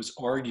Hopkins was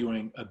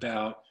arguing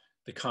about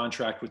the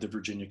contract with the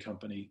Virginia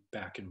Company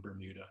back in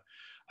Bermuda.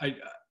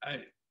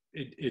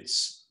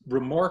 It's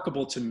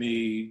remarkable to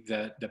me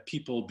that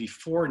people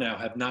before now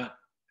have not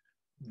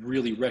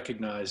really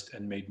recognized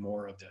and made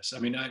more of this. I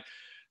mean,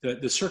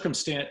 the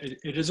circumstance,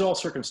 it is all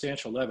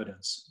circumstantial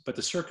evidence, but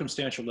the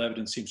circumstantial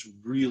evidence seems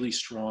really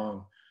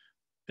strong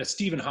that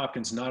Stephen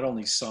Hopkins not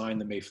only signed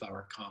the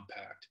Mayflower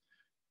Compact,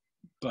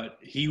 but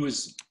he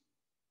was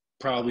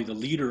probably the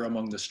leader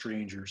among the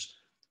strangers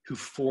who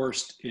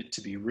forced it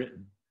to be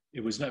written.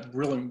 It was not,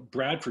 William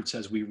Bradford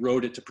says we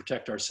wrote it to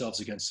protect ourselves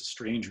against the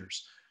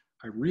strangers.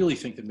 I really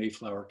think the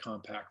Mayflower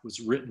Compact was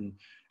written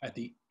at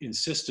the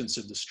insistence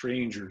of the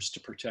strangers to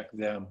protect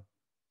them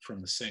from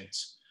the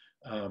saints.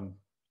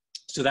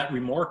 So that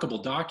remarkable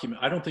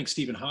document, I don't think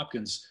Stephen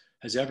Hopkins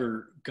has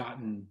ever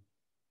gotten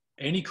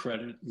any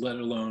credit, let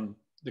alone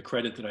the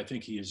credit that I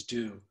think he is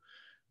due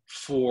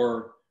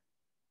for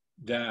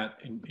that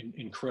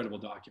incredible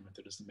document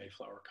that is the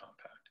Mayflower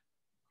Compact.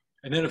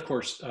 And then, of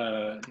course,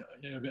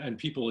 and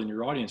people in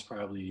your audience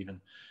probably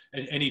even,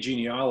 and any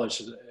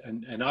genealogists,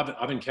 and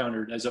I've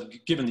encountered, as I've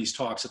given these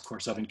talks, of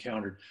course, I've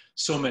encountered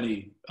so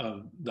many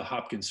of the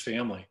Hopkins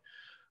family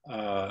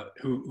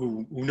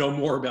who know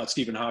more about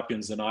Stephen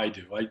Hopkins than I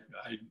do.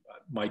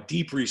 My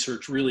deep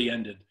research really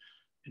ended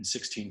in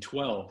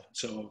 1612.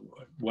 So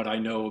what I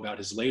know about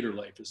his later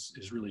life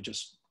is really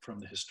just from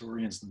the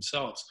historians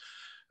themselves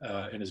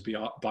and his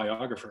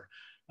biographer.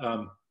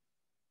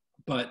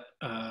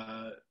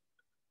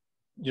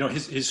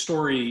 His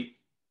story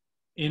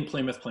in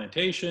Plymouth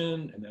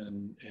Plantation and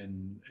then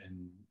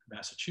in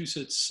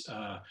Massachusetts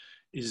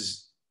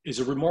is is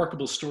a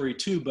remarkable story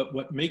too, but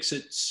what makes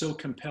it so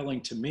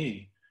compelling to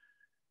me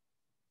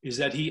is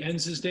that he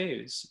ends his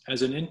days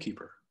as an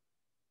innkeeper.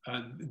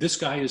 This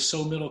guy is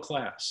so middle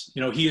class.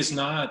 You know, he is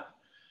not,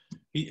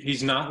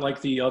 he's not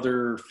like the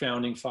other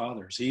founding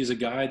fathers. He is a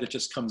guy that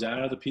just comes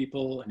out of the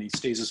people and he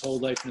stays his whole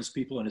life in his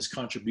people, and his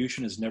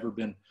contribution has never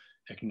been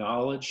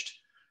acknowledged.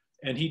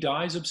 And he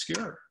dies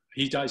obscure.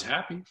 He dies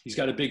happy. He's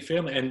got a big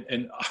family.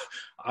 And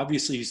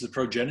obviously he's the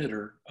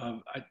progenitor.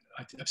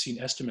 I've seen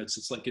estimates,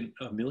 it's like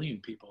 1 million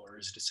people or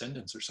his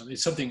descendants or something.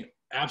 It's something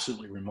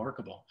absolutely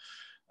remarkable.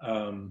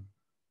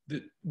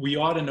 We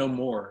ought to know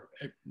more.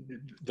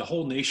 The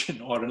whole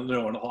nation ought to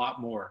know a lot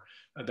more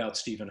about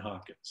Stephen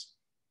Hopkins.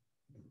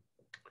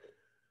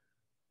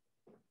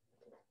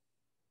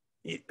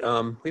 We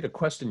had a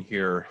question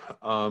here.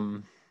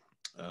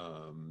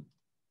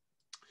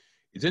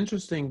 It's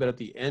interesting, but at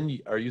the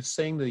end, are you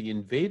saying the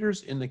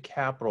invaders in the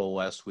capital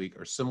last week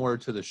are similar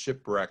to the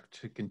shipwreck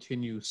to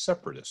continue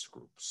separatist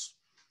groups?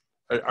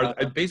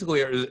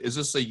 Basically, is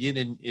this a yin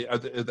and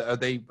are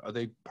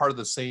they part of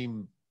the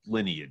same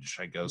lineage,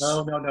 I guess?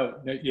 No.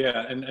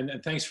 Yeah,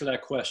 and thanks for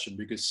that question,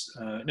 because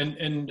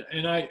and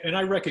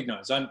I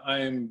recognize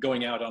I'm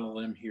going out on a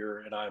limb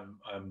here, and I'm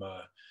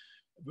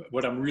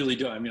what I'm really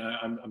doing. I mean,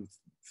 I'm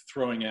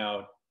throwing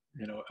out,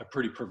 you know, a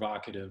pretty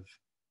provocative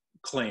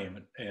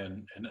claim,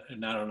 and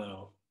I don't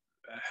know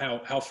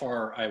how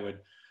far I would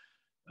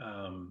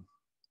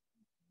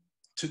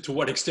to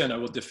what extent I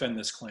will defend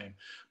this claim.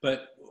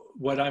 But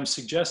what I'm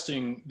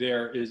suggesting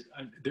there is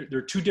there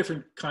are two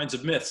different kinds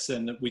of myths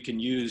then that we can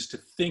use to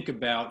think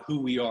about who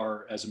we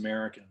are as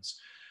Americans.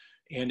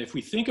 And if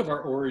we think of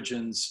our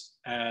origins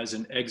as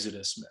an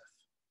Exodus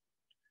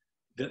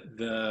myth,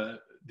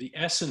 the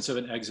essence of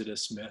an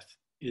Exodus myth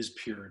is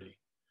purity.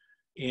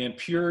 And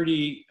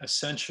purity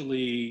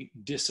essentially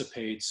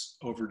dissipates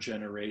over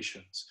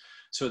generations,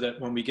 so that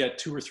when we get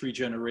 2 or 3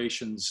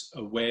 generations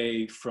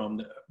away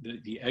from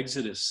the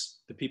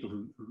Exodus, the people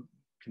who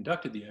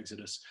conducted the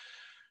Exodus,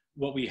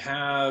 what we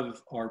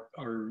have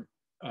are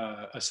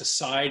a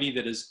society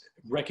that is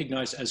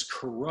recognized as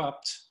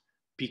corrupt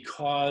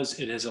because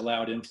it has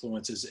allowed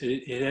influences.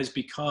 It has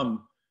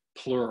become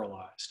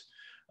pluralized.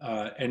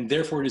 And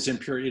therefore it is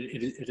impure.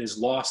 It has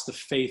lost the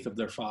faith of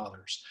their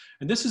fathers.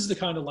 And this is the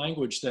kind of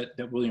language that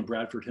William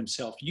Bradford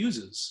himself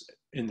uses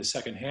in the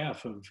second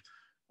half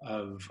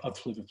of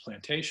Plymouth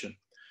Plantation.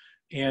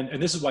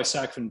 And this is why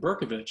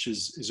Sackvin-Berkovich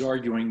is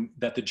arguing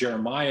that the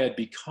Jeremiad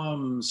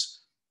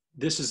becomes,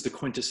 this is the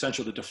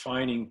quintessential, the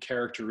defining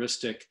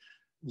characteristic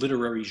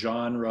literary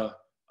genre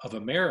of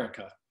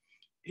America,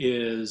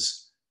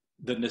 is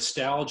the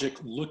nostalgic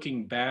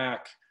looking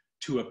back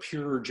to a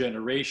purer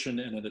generation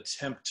and an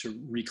attempt to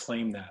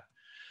reclaim that.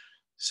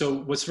 So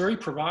what's very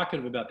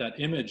provocative about that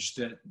image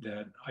that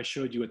I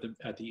showed you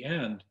at the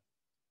end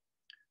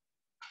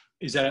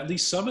is that at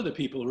least some of the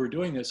people who are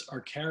doing this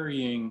are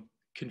carrying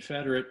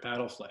Confederate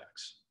battle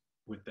flags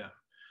with them.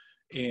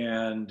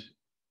 And,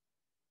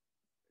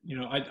 you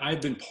know,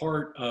 I've been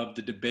part of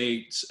the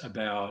debates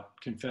about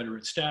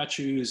Confederate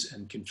statues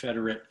and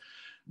Confederate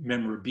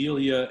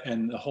memorabilia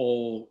and the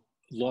whole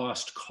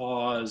lost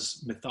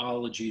cause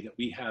mythology that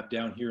we have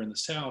down here in the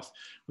South,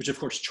 which of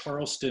course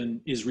Charleston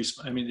is,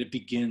 I mean, it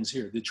begins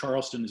here. The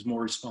Charleston is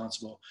more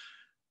responsible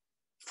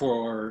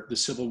for the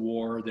Civil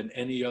War than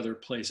any other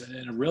place.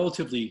 And a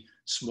relatively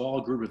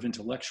small group of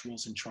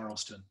intellectuals in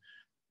Charleston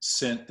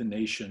sent the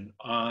nation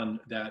on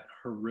that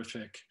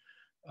horrific,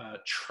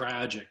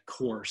 tragic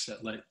course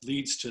that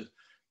leads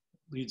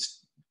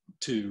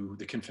to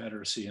the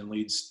Confederacy and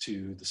leads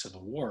to the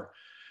Civil War.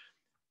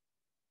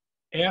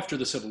 After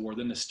the Civil War,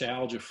 the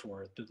nostalgia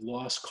for it, the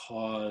lost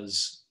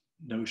cause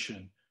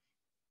notion,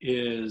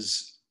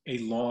 is a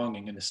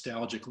longing, a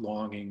nostalgic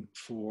longing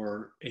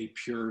for a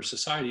pure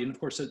society. And of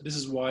course, this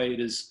is why it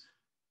is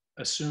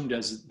assumed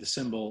as the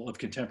symbol of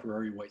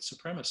contemporary white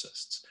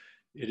supremacists.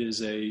 It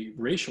is a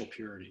racial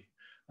purity.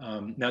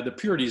 Now, the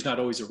purity is not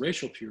always a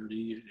racial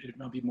purity. It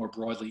might be more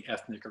broadly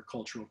ethnic or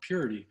cultural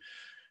purity.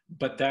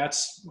 But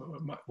that's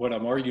what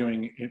I'm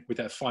arguing with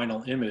that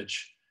final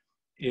image,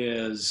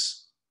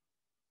 is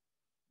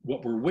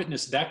what we're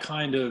witnessing. That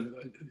kind of,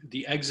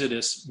 the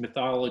Exodus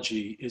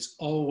mythology is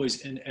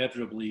always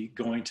inevitably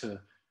going to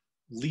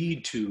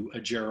lead to a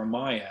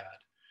Jeremiad,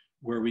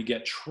 where we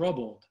get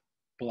troubled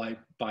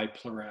by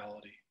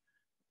plurality,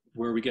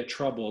 where we get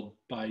troubled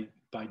by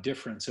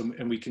difference,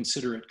 and we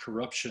consider it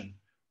corruption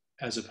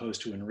as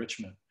opposed to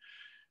enrichment.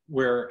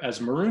 Whereas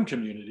Marooned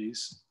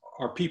communities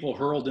are people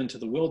hurled into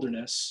the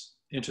wilderness,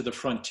 into the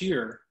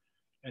frontier,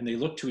 and they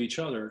look to each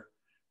other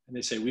and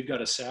they say, we've got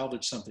to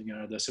salvage something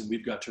out of this, and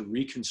we've got to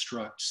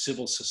reconstruct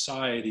civil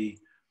society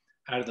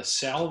out of the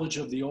salvage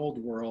of the old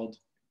world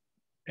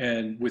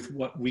and with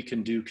what we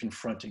can do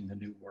confronting the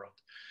new world.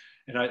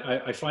 And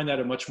I find that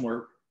a much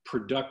more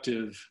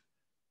productive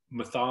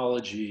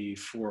mythology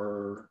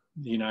for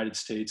the United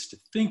States to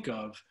think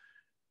of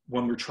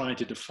when we're trying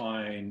to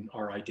define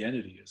our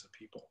identity as a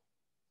people.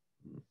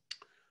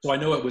 So I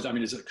know it was, I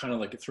mean, it's kind of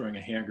like throwing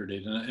a hand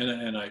grenade,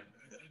 and I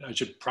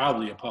should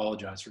probably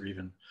apologize for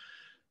even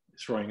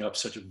throwing up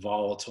such a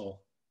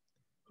volatile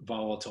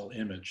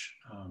image.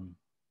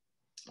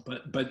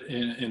 But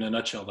in a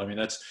nutshell, I mean,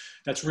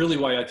 that's really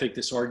why I think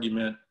this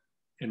argument,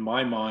 in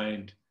my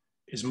mind,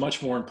 is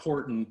much more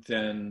important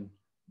than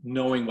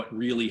knowing what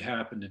really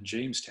happened in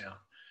Jamestown.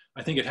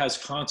 I think it has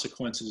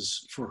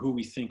consequences for who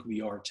we think we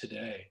are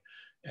today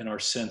and our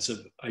sense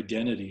of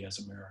identity as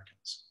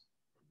Americans.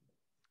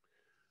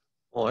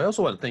 Well, I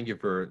also want to thank you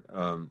for,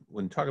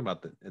 when talking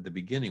about at the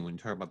beginning, when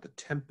talking about the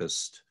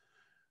Tempest,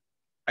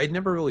 I'd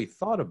never really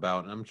thought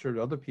about, and I'm sure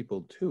other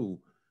people too,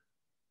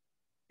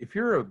 if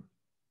you're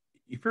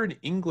an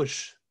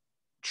English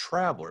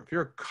traveler, if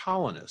you're a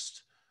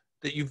colonist,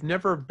 that you've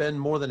never been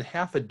more than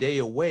half a day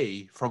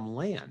away from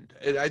land.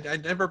 I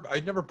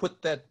never put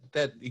that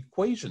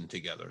equation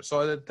together.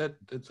 So that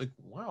it's like,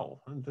 wow,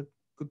 that's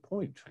a good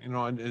point. You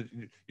know,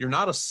 and you're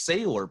not a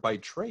sailor by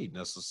trade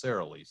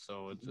necessarily.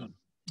 So it's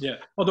yeah.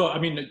 Although, I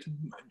mean,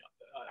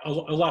 a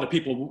lot of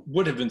people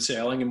would have been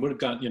sailing and would have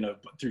gone, you know,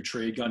 through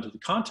trade, gone to the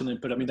continent.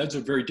 But I mean, those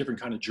are very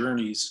different kind of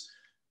journeys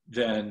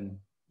than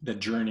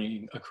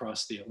journeying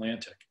across the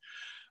Atlantic.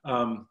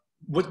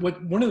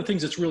 One of the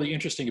things that's really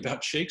interesting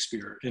about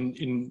Shakespeare,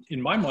 in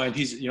my mind,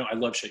 he's, you know, I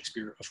love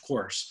Shakespeare, of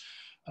course.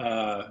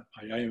 I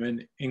am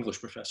an English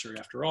professor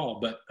after all,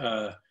 but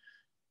I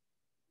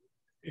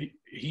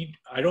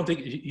don't think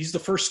he's the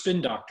first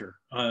spin doctor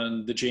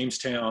on the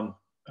Jamestown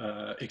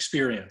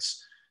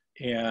experience.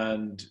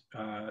 And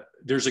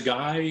there's a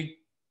guy,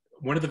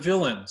 one of the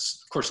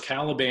villains, of course,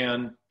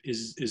 Caliban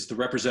is the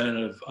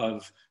representative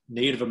of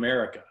Native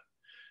America,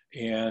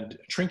 and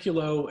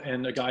Trinculo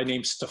and a guy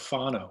named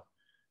Stefano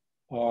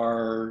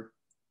are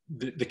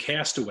the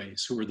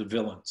castaways who are the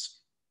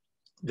villains.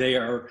 They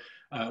are,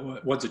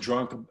 one's a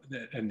drunk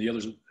and the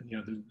other's, you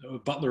know, a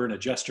butler and a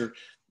jester.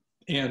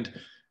 And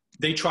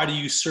they try to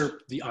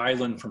usurp the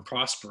island from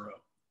Prospero.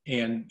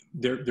 And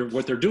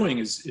what they're doing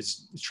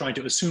is trying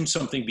to assume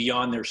something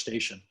beyond their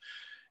station.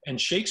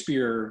 And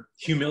Shakespeare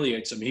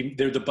humiliates them.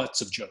 They're the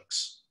butts of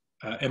jokes.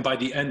 And by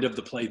the end of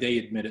the play, they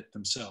admit it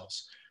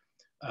themselves.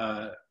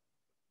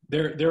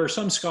 There are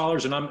some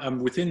scholars, and I'm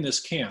within this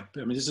camp.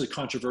 I mean, this is a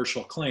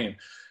controversial claim,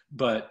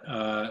 but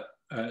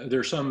there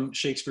are some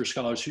Shakespeare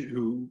scholars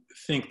who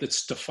think that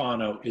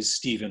Stefano is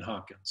Stephen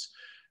Hopkins.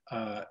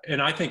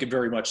 And I think it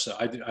very much so.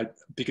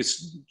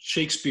 Because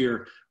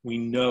Shakespeare, we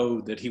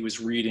know that he was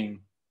reading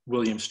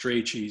William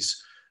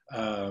Strachey's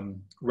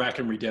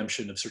Rackham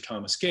Redemption of Sir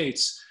Thomas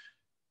Gates,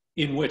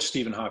 in which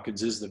Stephen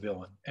Hopkins is the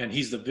villain. And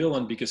he's the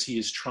villain because he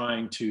is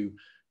trying to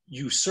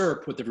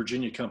usurp what the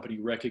Virginia Company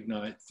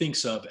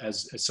thinks of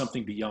as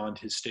something beyond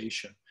his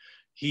station.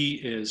 He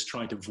is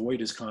trying to void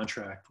his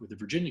contract with the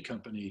Virginia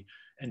Company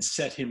and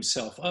set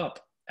himself up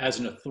as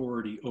an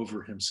authority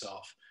over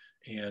himself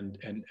and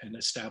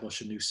establish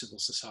a new civil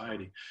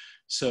society.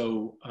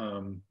 So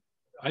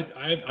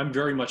I'm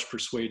very much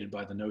persuaded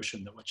by the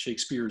notion that what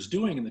Shakespeare is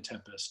doing in The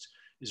Tempest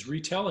is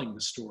retelling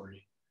the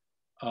story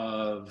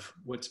of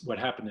what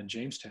happened in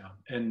Jamestown.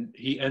 And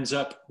he ends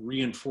up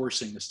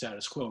reinforcing the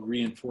status quo,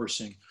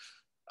 reinforcing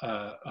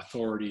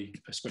authority,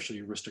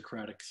 especially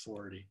aristocratic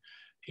authority,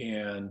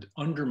 and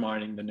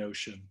undermining the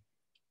notion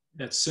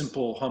that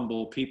simple,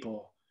 humble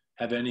people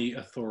have any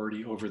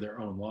authority over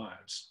their own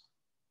lives.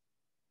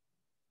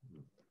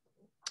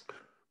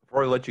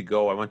 Before I let you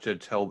go, I want you to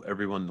tell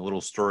everyone the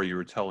little story you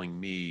were telling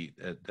me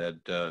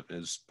that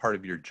as part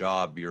of your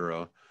job,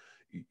 you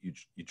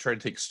try to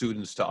take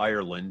students to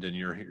Ireland, and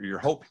you're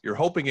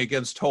hoping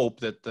against hope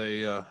that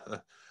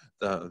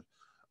that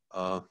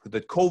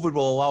COVID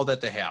will allow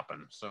that to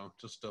happen. So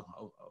just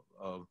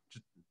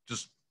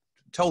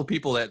tell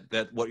people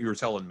that what you were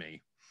telling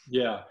me.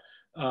 Yeah.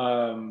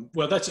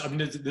 Well, this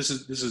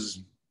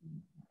is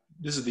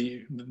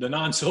the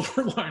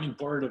non-silver lining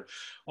part of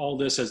all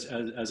this as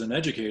an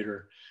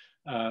educator.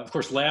 Of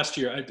course, last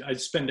year I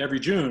spend every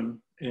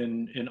June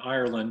in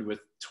Ireland with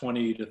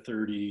 20 to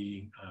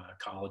 30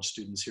 college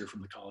students here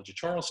from the College of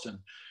Charleston,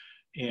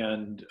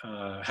 and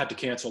had to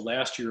cancel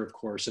last year, of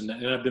course. And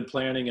I've been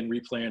planning and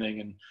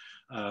replanning and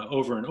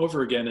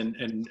over again,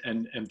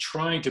 and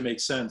trying to make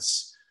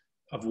sense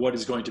of what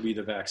is going to be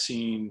the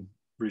vaccine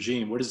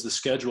regime. What is the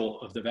schedule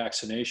of the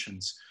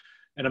vaccinations?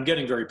 And I'm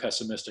getting very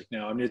pessimistic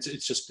now. I mean,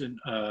 it's just been,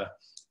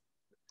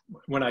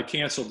 when I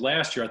canceled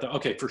last year, I thought,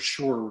 okay, for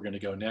sure we're going to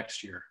go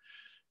next year.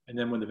 And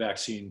then when the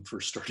vaccine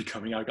first started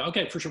coming out, I go,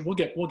 okay, for sure we'll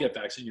get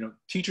vaccinated. You know,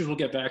 teachers will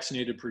get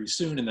vaccinated pretty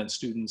soon, and then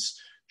students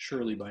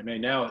surely by May.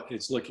 Now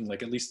it's looking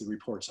like, at least the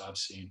reports I've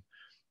seen,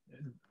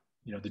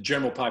 you know, the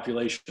general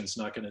population is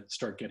not going to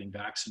start getting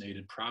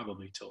vaccinated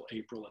probably till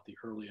April at the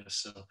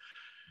earliest. So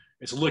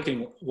it's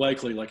looking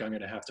likely like I'm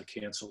going to have to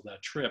cancel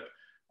that trip.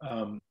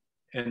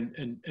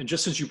 And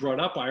just since you brought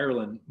up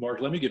Ireland,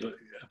 Mark, let me give a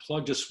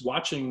plug. Just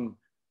watching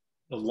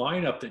the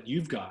lineup that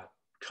you've got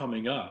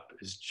coming up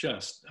is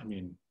just, I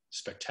mean,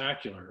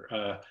 spectacular.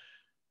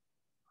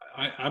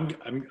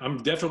 I'm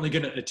definitely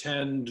going to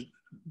attend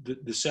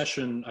the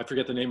session. I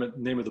forget the name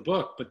of the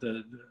book, but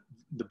the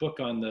book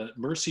on the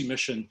Mercy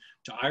mission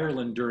to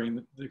Ireland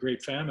during the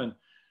Great Famine.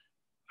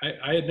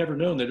 I had never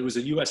known that it was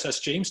a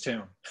USS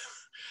Jamestown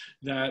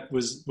that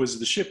was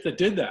the ship that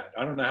did that.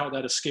 I don't know how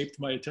that escaped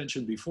my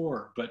attention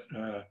before, but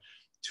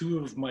two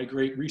of my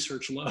great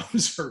research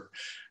loves are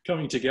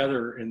coming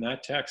together in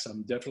that text.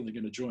 I'm definitely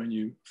going to join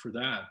you for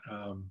that.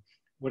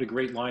 What a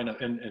great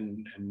lineup.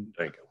 And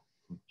Thank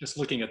you. Just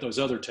looking at those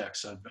other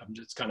texts, I'm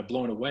just kind of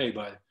blown away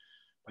by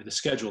the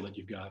schedule that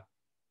you've got.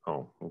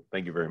 Oh, well,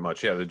 thank you very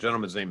much. Yeah, the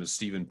gentleman's name is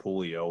Stephen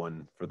Pulio,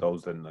 and for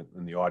those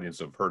in the audience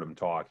who have heard him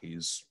talk,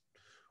 he's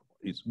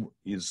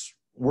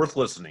worth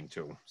listening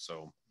to.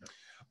 So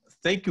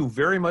thank you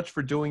very much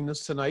for doing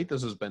this tonight.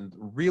 This has been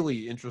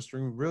really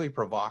interesting, really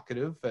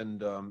provocative,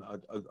 and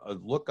a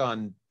look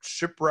on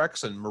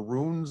shipwrecks and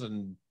maroons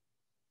and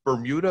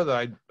Bermuda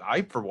that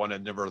I for one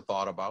had never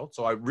thought about.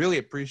 So I really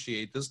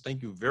appreciate this.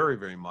 Thank you very,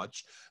 very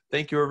much.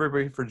 Thank you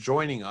everybody for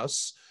joining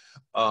us.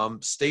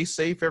 Stay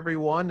safe,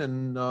 everyone,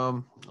 and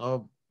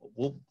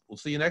we'll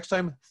see you next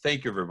time.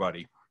 Thank you,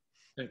 everybody.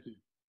 Thank you.